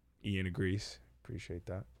favorite. Ian agrees. Appreciate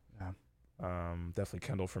that. Yeah. Definitely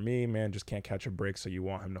Kendall for me, man. Just can't catch a break, so you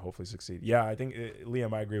want him to hopefully succeed. Yeah, I think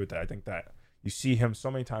Liam, I agree with that. I think that you see him so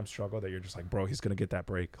many times struggle that you're just like, bro, he's gonna get that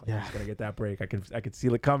break. Like, Yeah. he's gonna get that break. I can see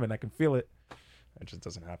it coming. I can feel it. It just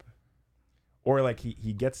doesn't happen. Or like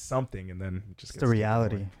he gets something and then it just It's gets the taken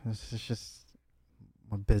reality. away. It's just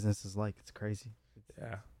what business is like. It's crazy.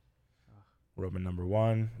 Yeah. Roman number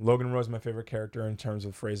one. Logan Roy's my favorite character in terms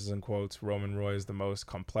of phrases and quotes. Roman Roy is the most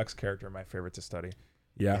complex character, my favorite to study.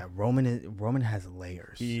 Yeah. Roman has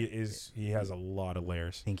layers. He has a lot of I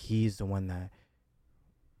layers. think he's the one that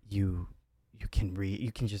you can read.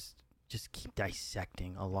 You can just keep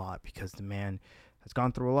dissecting a lot because the man has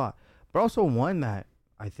gone through a lot. But also one that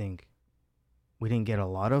I think we didn't get a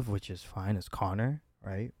lot of, which is fine, is Connor,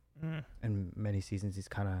 right? In many seasons, he's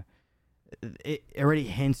kind of it already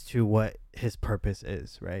hints to what his purpose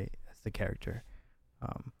is, right? As the character.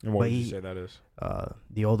 And what but would you say that is?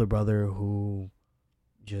 The older brother who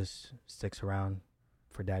just sticks around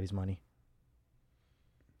for daddy's money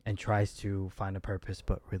and tries to find a purpose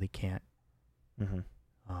but really can't. Mm-hmm.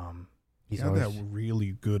 He's He had always, that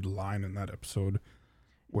really good line in that episode.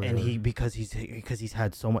 Where and because he's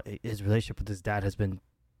had so much, his relationship with his dad has been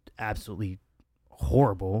absolutely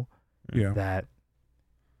horrible. Yeah. That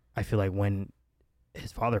I feel like when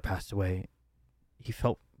his father passed away, he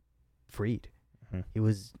felt freed. Mhm. He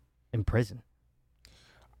was in prison.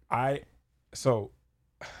 So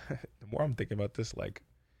the more I'm thinking about this, like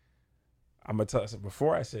I'm gonna tell. So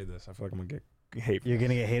before I say this, I feel like I'm gonna get hate. You're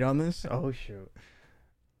gonna get hate on this? Oh shoot!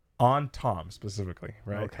 On Tom specifically,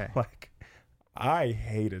 right? Okay. Like I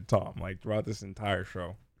hated Tom like throughout this entire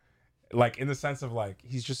show. Like in the sense of like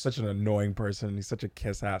he's just such an annoying person. He's such a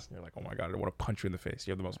kiss ass, and you're like, oh my god, I want to punch you in the face.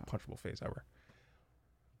 You have the most punchable face ever.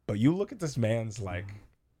 But you look at this man's like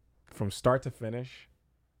from start to finish,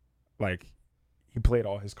 like he played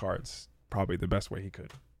all his cards probably the best way he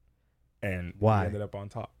could. and Why? he ended up on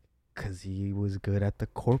top. Because he was good at the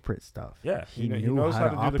corporate stuff. Yeah, he kn- knew knows how to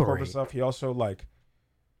do the operate. corporate stuff. He also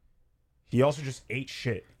just ate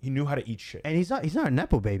shit. He knew how to eat shit. And he's not a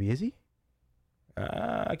nepo baby, is he?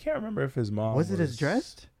 I can't remember if his mom Was it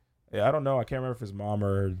addressed? Yeah, I don't know. I can't remember if his mom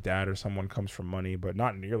or dad or someone comes from money, but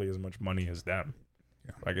not nearly as much money as them.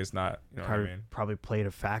 Yeah. Like it's not. You know what I mean? Probably played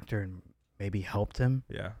a factor and maybe helped him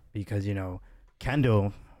Yeah. because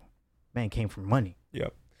Kendall, man, came from money.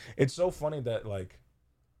 Yep. It's so funny that like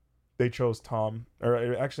they chose Tom, or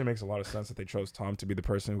it actually makes a lot of sense that they chose Tom to be the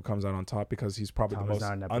person who comes out on top because he's probably Tom the is most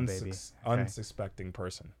not a nepo baby. Okay. unsuspecting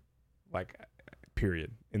person. Like, period.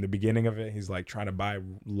 In the beginning of it, he's like trying to buy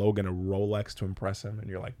Logan a Rolex to impress him, and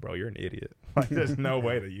you're like, bro, you're an idiot. Like, there's no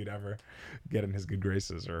way that you'd ever get in his good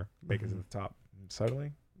graces or make it to the top. And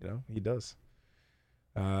suddenly, he does.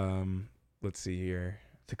 Let's see here.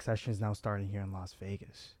 Succession is now starting here in Las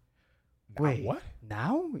Vegas. Now, Wait, what?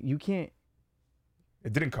 Now you can't.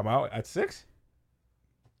 It didn't come out at 6?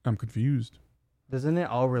 I'm confused. Doesn't it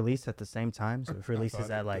all release at the same time? So if it I releases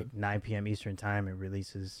thought at it like did. 9 p.m. Eastern time, it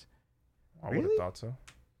releases. I would have Really? thought so.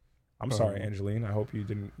 I'm sorry, Oh. Angeline. I hope you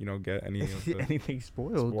didn't, get any of the Anything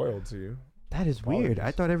spoiled. spoiled to you. That is weird. I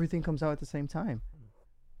Apologies. thought everything comes out at the same time.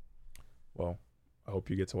 Well, I hope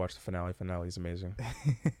you get to watch the finale. Finale is amazing.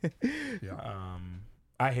 Yeah.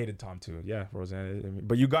 I hated Tom too. Yeah, Roseanne.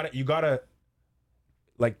 But you gotta.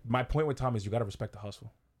 Like, my point with Tom is you gotta respect the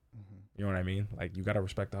hustle. You know what I mean? Like, you gotta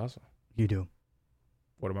respect the hustle. You do.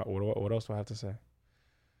 What else do I have to say?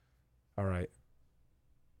 All right,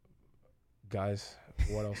 guys.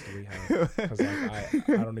 What else do we have? Because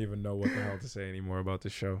I don't even know what the hell to say anymore about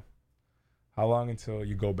this show. How long until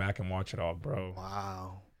you go back and watch it all, bro?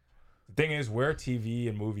 Wow. The thing is, we're TV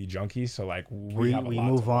and movie junkies, so like We have a lot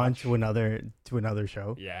move to on watch. to another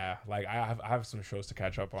show. Yeah, like I have some shows to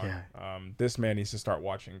catch up on. Yeah. This man needs to start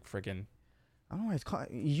watching freaking. I don't know what it's called.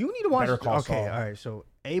 You need to watch. Better Call okay, Saul. all right. So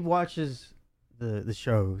Abe watches the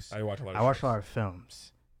shows. I watch a lot. I watch a lot of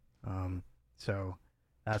films. So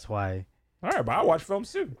that's why All right, but I watch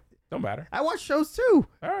films too. Don't matter. I watch shows too.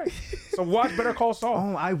 All right, so watch Better Call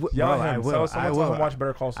Saul. Oh, I will. Yell Bro, at I him. will. Tell I someone will. to watch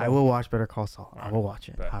Better Call Saul. I will watch Better Call Saul. I All will right, watch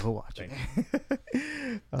it. bet. I will watch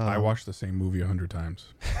it. I watched the same movie 100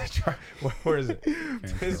 times. Where is it?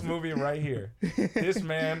 This movie right here. This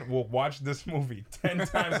man will watch this movie 10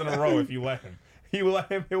 times in a row if you let him. He will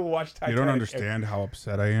watch Titanic. You don't understand how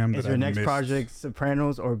upset I am. Is that your I next missed- project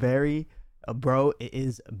Sopranos or Barry? Bro, it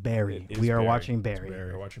is Barry. It is We are Barry. watching It's Barry.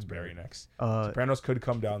 We're watching Barry next. Sopranos Sopranos could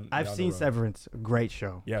come down. I've down the seen road. Severance. Great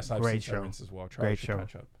show. Yes, I've Great seen show. Severance as well. Great Should show.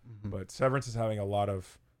 catch up. Mhm. But Severance is having a lot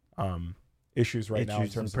of issues right now in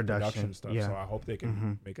Issues in terms production, of production stuff. yeah. So I hope they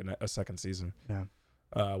can Mhm. make a second season.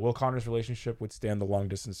 Yeah. Will Connor's relationship withstand the long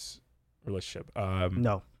distance relationship?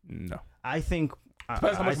 No, No. I think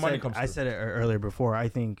Depends how much money comes I through. said it earlier before. I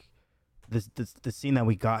think the scene that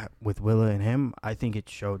we got with Willa and him, I think it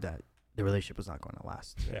showed that the relationship was not going to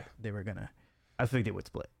last. Yeah. They were gonna. I think they would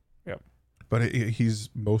split. But he's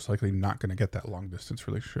most likely not going to get that long distance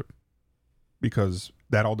relationship because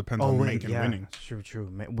that all depends on Macon winning. True.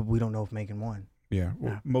 We don't know if Macon won. Yeah,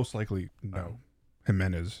 well, Yeah. most likely no.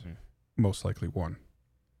 Jimenez Mm. most likely won.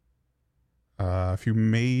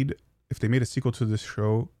 If they made a sequel to this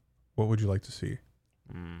show, what would you like to see?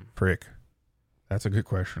 Frick, that's a good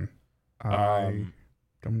question. I don't.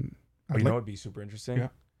 But I'd you know like- what'd be super interesting? Yeah.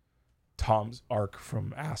 Tom's arc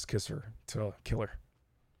from ass kisser to killer.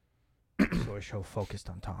 So a show focused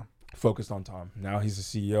on Tom. Focused on Tom. Now he's the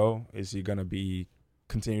CEO. Is he gonna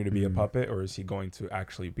continue to be a Mm. puppet, or is he going to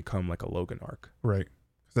actually become like a Logan arc? right,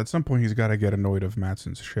 because at some point he's got to get annoyed of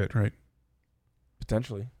Matsson's shit, right?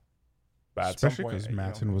 Potentially. But at some Especially point,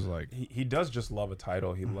 because Mattson was like, he does just love a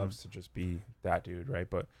title. He Mhm. loves to just be that dude, right?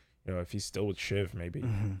 But if he's still with Shiv, maybe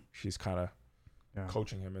she's kind of Yeah.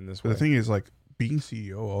 coaching him in this but way. the thing is, like, being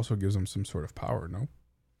CEO also gives him some sort of power, no?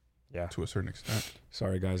 Yeah. To a certain extent.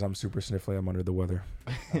 Sorry guys, I'm super sniffly. I'm under the weather.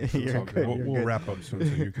 It's all You're good. good. We'll, You're we'll good. wrap up soon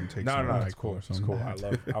so you can take No, some. it's cool. or It's something.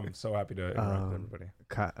 cool. I'm so happy to interact with everybody.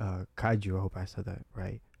 Kaiju, I hope I said that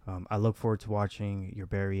right. I look forward to watching your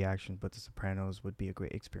Barry reaction, but The Sopranos would be a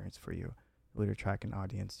great experience for you. It would attract an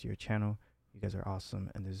audience to your channel. You guys are awesome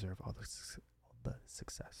and deserve all the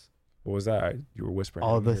success. What was that? You were whispering.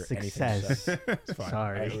 All I didn't the hear anything you success. said. It's fine.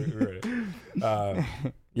 Sorry. We read it.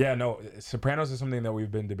 Yeah, no, Sopranos is something that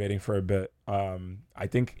we've been debating for a bit. I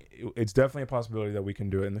think it's definitely a possibility that we can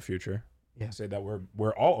do it in the future. Yeah. Say that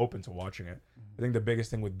we're all open to watching it. I think the biggest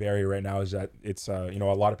thing with Barry right now is that it's a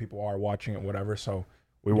lot of people are watching it, whatever. So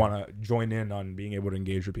we want to join in on being able to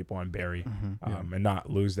engage with people on Barry, Mhm. and not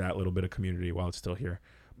lose that little bit of community while it's still here.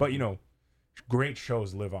 But great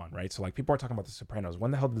shows live on, right? So like people are talking about The Sopranos.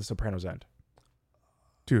 When the hell did The Sopranos end?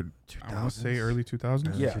 Dude, I want to say early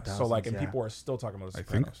 2000s. Yeah. 2000s, So like, and yeah. people are still talking about The I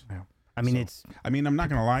think. Sopranos. I mean, So- I'm not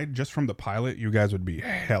gonna lie. Just from the pilot, you guys would be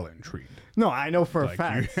hell intrigued. no, I know for Like,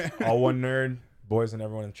 a fact. All one nerd, boys, and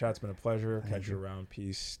everyone in the chat. It's been a pleasure. Catch you around.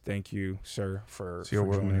 Peace. Thank you, sir, for See you,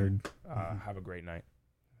 world joining. nerd. Have a great night.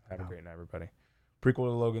 Have a great night, everybody. Prequel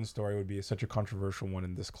to Logan's story would be such a controversial one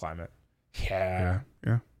in this climate. Yeah.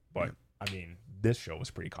 Yeah. But I mean, this show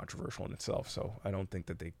was pretty controversial in itself, so I don't think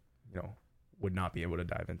that they, would not be able to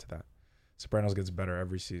dive into that. Sopranos gets better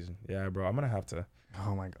every season. Yeah, bro. I'm gonna have to.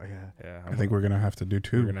 Oh my god, yeah. Yeah. I think we're gonna have to do we're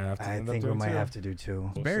 2. gonna have to. I end up think we doing might two. have to do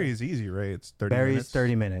 2. We'll Barry see. is easy, right? It's 30 Barry's minutes.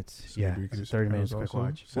 30 minutes. So Yeah, maybe we could do 30 minutes Sopranos quick also.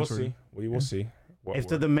 watch. We'll Since we're- see. We will see. What If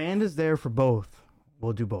the we're- demand is there for both,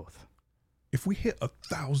 we'll do both. If we hit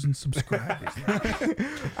 1,000 subscribers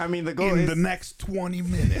I mean, the goal in is the next 20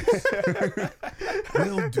 minutes,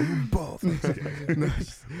 we'll do both.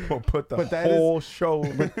 we'll put the But that is- whole show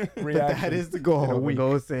but reaction. that is the in a goal. The week.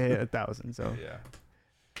 goal is to hit 1,000. So Yeah.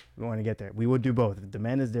 we want to get there. We would do both. If the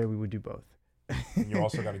demand is there, we would do both. And you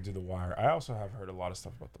also got to do The Wire. I also have heard a lot of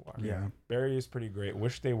stuff about The Wire. Yeah. Barry is pretty great.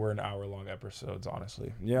 Wish they were an hour-long episodes,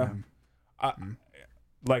 honestly. Yeah. Mm.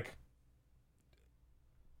 Like,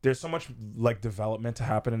 there's so much like development to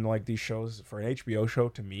happen in like these shows. For an HBO show,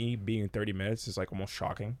 to me, being 30 minutes is like almost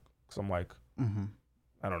shocking. Because I'm like, Mm-hmm.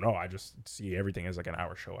 I don't know. I just see everything as like an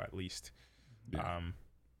hour show at least. Yeah.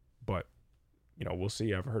 But we'll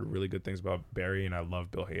see. I've heard really good things about Barry, and I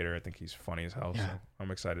love Bill Hader. I think he's funny as hell. Yeah. So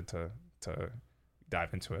I'm excited to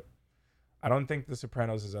dive into it. I don't think The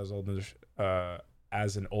Sopranos is as old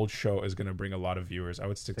as an old show is going to bring a lot of viewers. I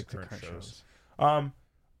would stick to current shows.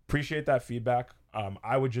 Appreciate that feedback.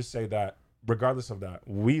 I would just say that regardless of that,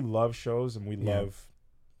 we love shows and we love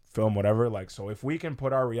film, whatever. Like, so if we can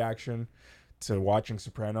put our reaction to watching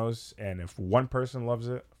Sopranos, and if one person loves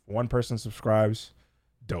it, one person subscribes,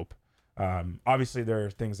 dope. Obviously there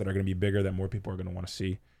are things that are going to be bigger that more people are going to want to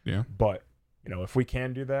see. Yeah. But if we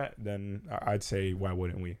can do that, then I'd say why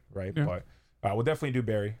wouldn't we, right? Yeah. But we'll definitely do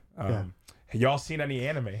Barry. Y'all seen any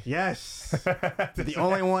anime? Yes. The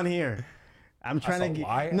only one here. I'm trying That's to a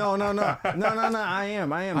lie? get. No. I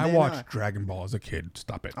am. I They're watched not. Dragon Ball as a kid.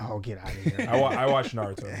 Stop it. Oh, get out of here. I watch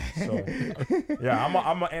Naruto. So yeah,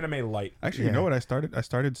 I'm an anime light. Actually, Yeah. you know what I started? I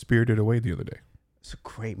started Spirited Away the other day. It's a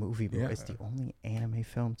great movie, bro. Yeah. It's the only anime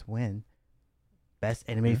film to win Best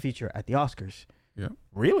Anime Feature at the Oscars.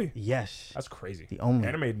 Really? Yes. That's crazy. The only.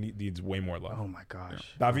 Anime needs way more love. Oh my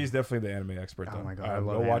gosh. Davi's definitely the anime expert. Oh Though. my God, I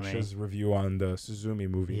love go watch anime. his review on the Suzumi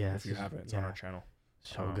movie Yeah, if you haven't. It's on our channel.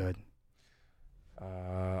 So good.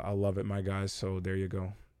 I love it, my guys. So there you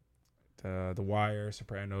go. The Wire,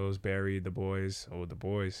 Sopranos, Barry, The Boys. Oh, The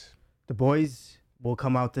Boys. The Boys will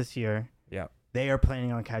come out this year. Yeah. They are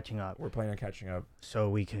planning on catching up, We're planning on catching up so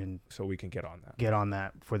we can so we can get on that. get on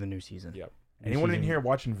that for the new season. Yep. New Anyone in season. here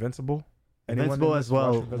watch Invincible? Anyone in Invincible this as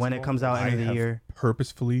well. watch When it Invincible? comes out end of I the have year.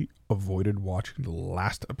 Purposefully avoided watching the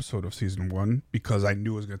last episode of season 1 because I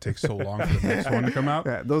knew it was going to take so long for the next one to come out.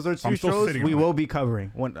 Yeah, those are So I'm two still shows sitting we on it. will be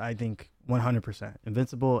covering. One, I think, 100%.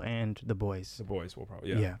 Invincible and The Boys. The Boys will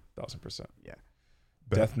probably. Yeah. 1,000%. Yeah.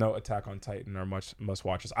 Death Note, Attack on Titan are must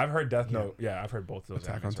watches. I've heard Death Yeah. Note. Yeah, I've heard both of those.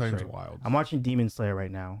 Attack animes on are Titan's great. wild. I'm watching Demon Slayer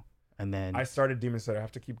right now, and then I started Demon Slayer. I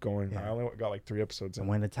have to keep going. Yeah. I only got like 3 episodes in. and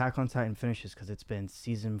when Attack on Titan finishes, because it's been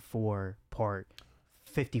season 4 part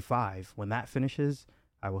 55, when that finishes,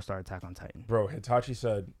 I will start Attack on Titan. Bro, Hitachi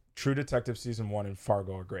said True Detective season 1 and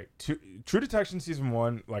Fargo are great. True Detective season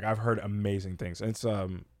 1, like I've heard amazing things. And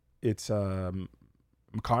it's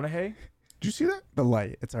McConaughey. Did you see that? The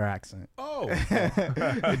light, it's our accent. Oh,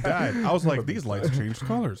 It died. I was like, these lights changed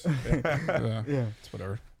colors. Yeah. It's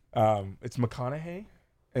whatever. It's McConaughey,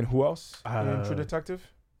 and who else in True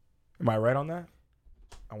Detective? Am I right on that?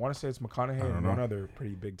 I want to say it's McConaughey don't and know. one other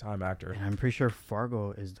pretty big time actor. And I'm pretty sure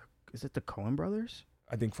Fargo is it the Coen brothers?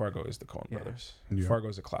 I think Fargo is the Coen Yeah. brothers. Yeah. Fargo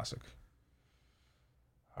is a classic.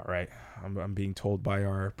 All right, I'm being told by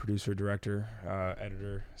our producer, director,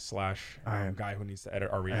 editor / All right. guy who needs to edit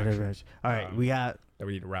our reaction All right, we got that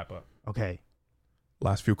we need to wrap up. okay.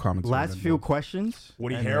 Last few comments. Last few questions.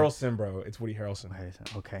 Woody and then- Harrelson, bro. It's Woody Harrelson.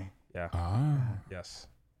 Okay. Yeah. Ah, Yes.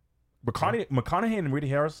 McConaughey and Woody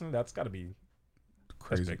Harrelson. That's got to be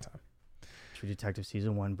crazy. big time. True Detective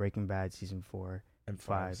season 1, Breaking Bad season 4, And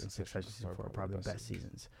 5, and Succession season 4 are probably the best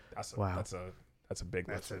seasons. Wow. Wow. That's a big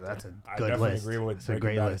That's list. a- that's a I good definitely list. agree with That's a Breaking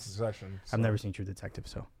great Bad and list. Succession. I've so- never seen True Detective,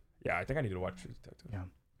 so Yeah, I think I need to watch True Detective. yeah.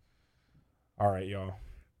 All right, y'all.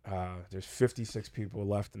 There's 56 people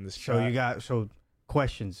left in this So chat. you got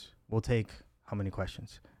questions. We'll take how many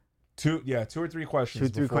questions? 2 or 3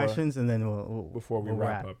 questions. 2 or 3 questions, and then before we we'll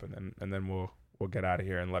wrap up, and then we'll get out of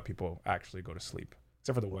here and let people actually go to sleep.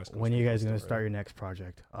 Except for the West Coast. When are you guys gonna start your next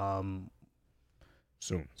project?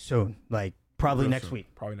 Soon. Like probably Real next soon.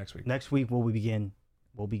 week. Probably next week. Next week we'll begin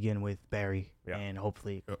with Barry, Yeah. and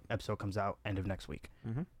hopefully episode comes out end of next week.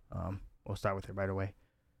 Mm-hmm. We'll start with it right away.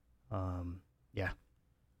 Yeah.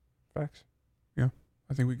 Facts. Yeah,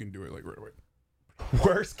 I think we can do it like right away.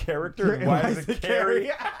 Worst character? And why does it carry?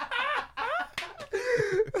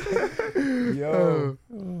 Yo.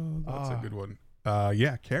 That's a good one.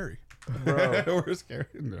 Yeah, Carrie. Bro. Worst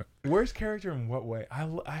character. No. Worst character in what way?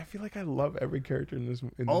 I feel like I love every character in this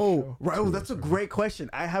show. Right. Oh, that's a great question.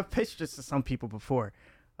 I have pitched this to some people before.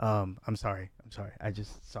 I'm sorry. I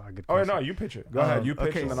just saw a good question. Oh, no, you pitch it. Go ahead. You pitch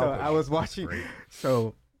okay, and then so I'll pitch. I was watching. Great.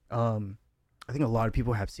 So, I think a lot of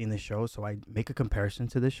people have seen this show, so I make a comparison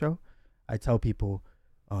to this show. I tell people,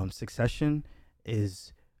 Succession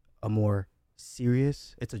is a more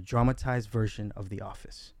serious. It's a dramatized version of The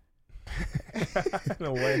Office.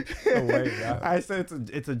 No way. Yeah. I said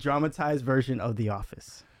it's a dramatized version of The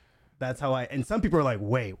Office. That's how and some people are like,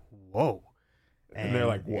 wait, whoa. And they're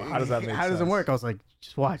like, well, how does that make sense? How does it work? I was like,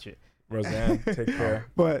 just watch it. Roseanne, take care.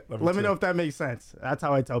 But Love let you me too. know if that makes sense. That's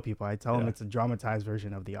how I tell people. I tell them Yeah. it's a dramatized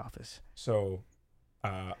version of The Office. So,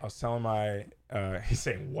 I was telling my, he's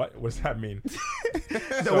saying, what? What does that mean?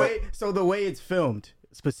 The way it's filmed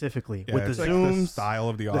specifically Yeah, with the it's like zooms, the style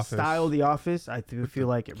of the office. the style of The Office, I do feel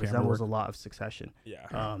like it camera resembles work. a lot of Succession.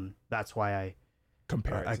 Yeah. That's why I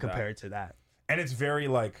Compare it to that. And it's very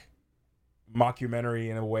like mockumentary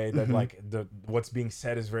in a way that Mhm. like what's being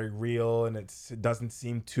said is very real, and it doesn't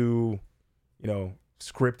seem too,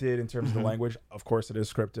 scripted in terms of the Mhm. language. Of course, it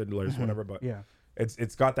is scripted, or whatever, but Yeah.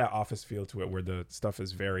 it's got that Office feel to it where the stuff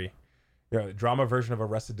is very, drama version of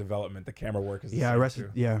Arrested Development. The camera work is the Yeah, same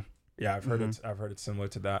too. yeah. Yeah, I've heard I've heard it's similar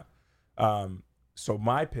to that. So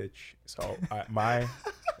my pitch. So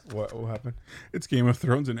what happened? It's Game of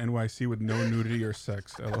Thrones and NYC with no nudity or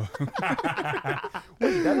sex. LOL.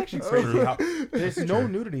 Wait, that's actually crazy. How, there's no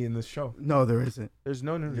nudity in this show. No, there isn't. There's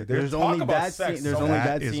no nudity. There's talk only about that sex. scene. There's so only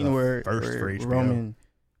that that is scene a where first for HBO. Roman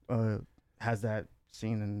has that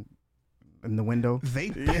scene in the window.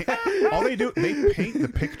 All they do, they paint the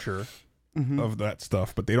picture Mhm. of that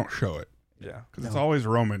stuff, but they don't show it yeah. because it's always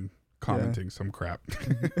Roman commenting some crap.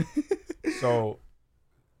 So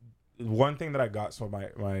one thing that I got, so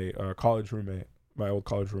my college roommate, my old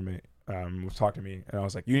college roommate, was talking to me, and I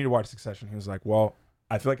was like, "You need to watch Succession." He was like, "Well,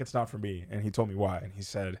 I feel like it's not for me," and he told me why. And he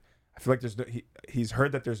said, "I feel like he's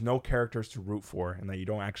heard that there's no characters to root for, and that you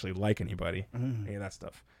don't actually like anybody, any of that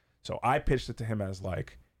stuff." So I pitched it to him as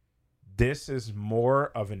like, this is more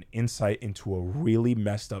of an insight into a really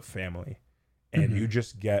messed up family, and you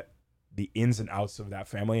just get the ins and outs of that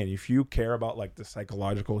family, and if you care about like the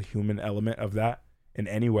psychological human element of that in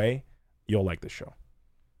any way, you'll like this show.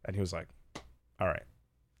 And he was like, all right.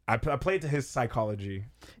 I played to his psychology.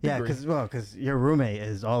 Yeah, degree. because your roommate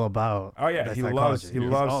is all about. Oh yeah, the he psychology.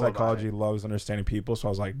 loves all about psychology, it. loves understanding people. So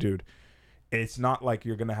I was like, dude, it's not like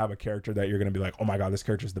you're gonna have a character that you're gonna be like, oh my god, this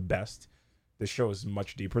character is the best. This show is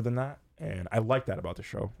much deeper than that, and I like that about the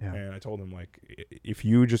show. Yeah. And I told him, like, if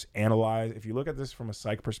you just analyze, if you look at this from a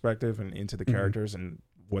psych perspective and into the characters and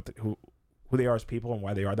who they are as people and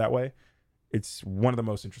why they are that way, it's one of the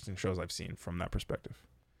most interesting shows I've seen from that perspective.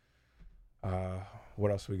 What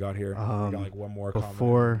else we got here? We got like one more comment.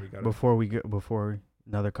 Before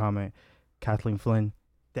another comment, Kathleen Flynn,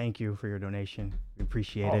 thank you for your donation. We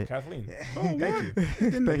appreciate it. Kathleen. Oh, Thank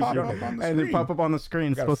you. Thank pop you. up on the And it screen. pop up on the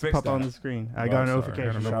screen. It's Gotta supposed to fix pop on that. the screen. I Oh, got a sorry.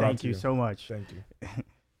 notification, Shout but out thank to you you. so much. Thank you.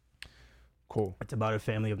 Cool. It's about a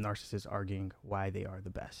family of narcissists arguing why they are the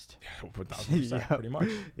best. 1000%, Yeah. pretty much.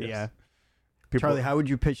 Yes. Yeah. People, Charlie, how would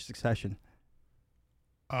you pitch Succession?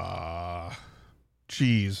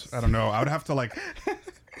 Geez, I don't know. I would have to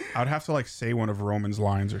like say one of Roman's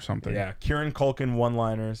lines or something. Yeah, Kieran Culkin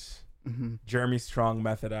one-liners, Mm-hmm. Jeremy Strong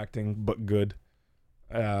method acting, but good.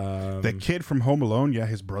 The kid from Home Alone, yeah,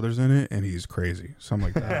 his brother's in it, and he's crazy.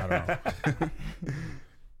 Something like that. I don't know.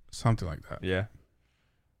 Something like that. Yeah.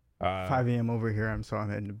 5 a.m. over here. I'm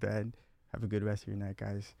heading to bed. Have a good rest of your night,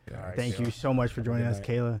 guys. Yeah, all right, Thank Kayla. you so much for Have a joining good us, night.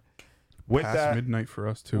 Kayla. With Past that, midnight for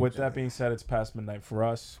us too. with that being said, it's past midnight for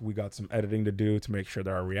us. We got some editing to do to make sure that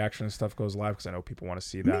our reaction stuff goes live because I know people want to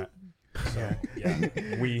see that. So yeah,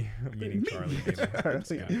 we meaning Charlie.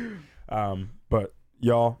 Yeah. But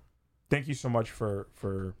y'all, thank you so much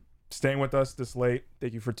for staying with us this late.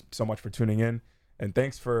 Thank you so much for tuning in, and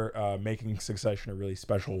thanks for making Succession a really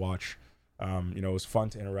special watch. It was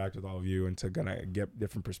fun to interact with all of you and to kind of get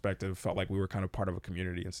different perspective. Felt like we were kind of part of a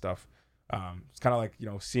community and stuff. It's kind of like, you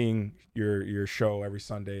know, seeing your show every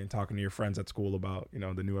Sunday and talking to your friends at school about, you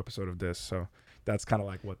know, the new episode of this. So that's kind of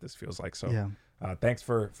like what this feels like. So Yeah. thanks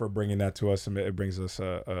for bringing that to us, and it brings us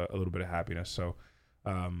a little bit of happiness. So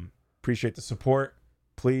appreciate the support.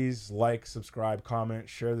 Please like, subscribe, comment,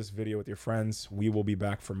 share this video with your friends. We will be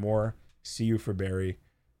back for more. See you for Barry.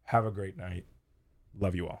 Have a great night.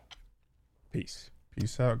 Love you all. Peace.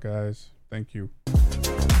 Peace out, guys. Thank you.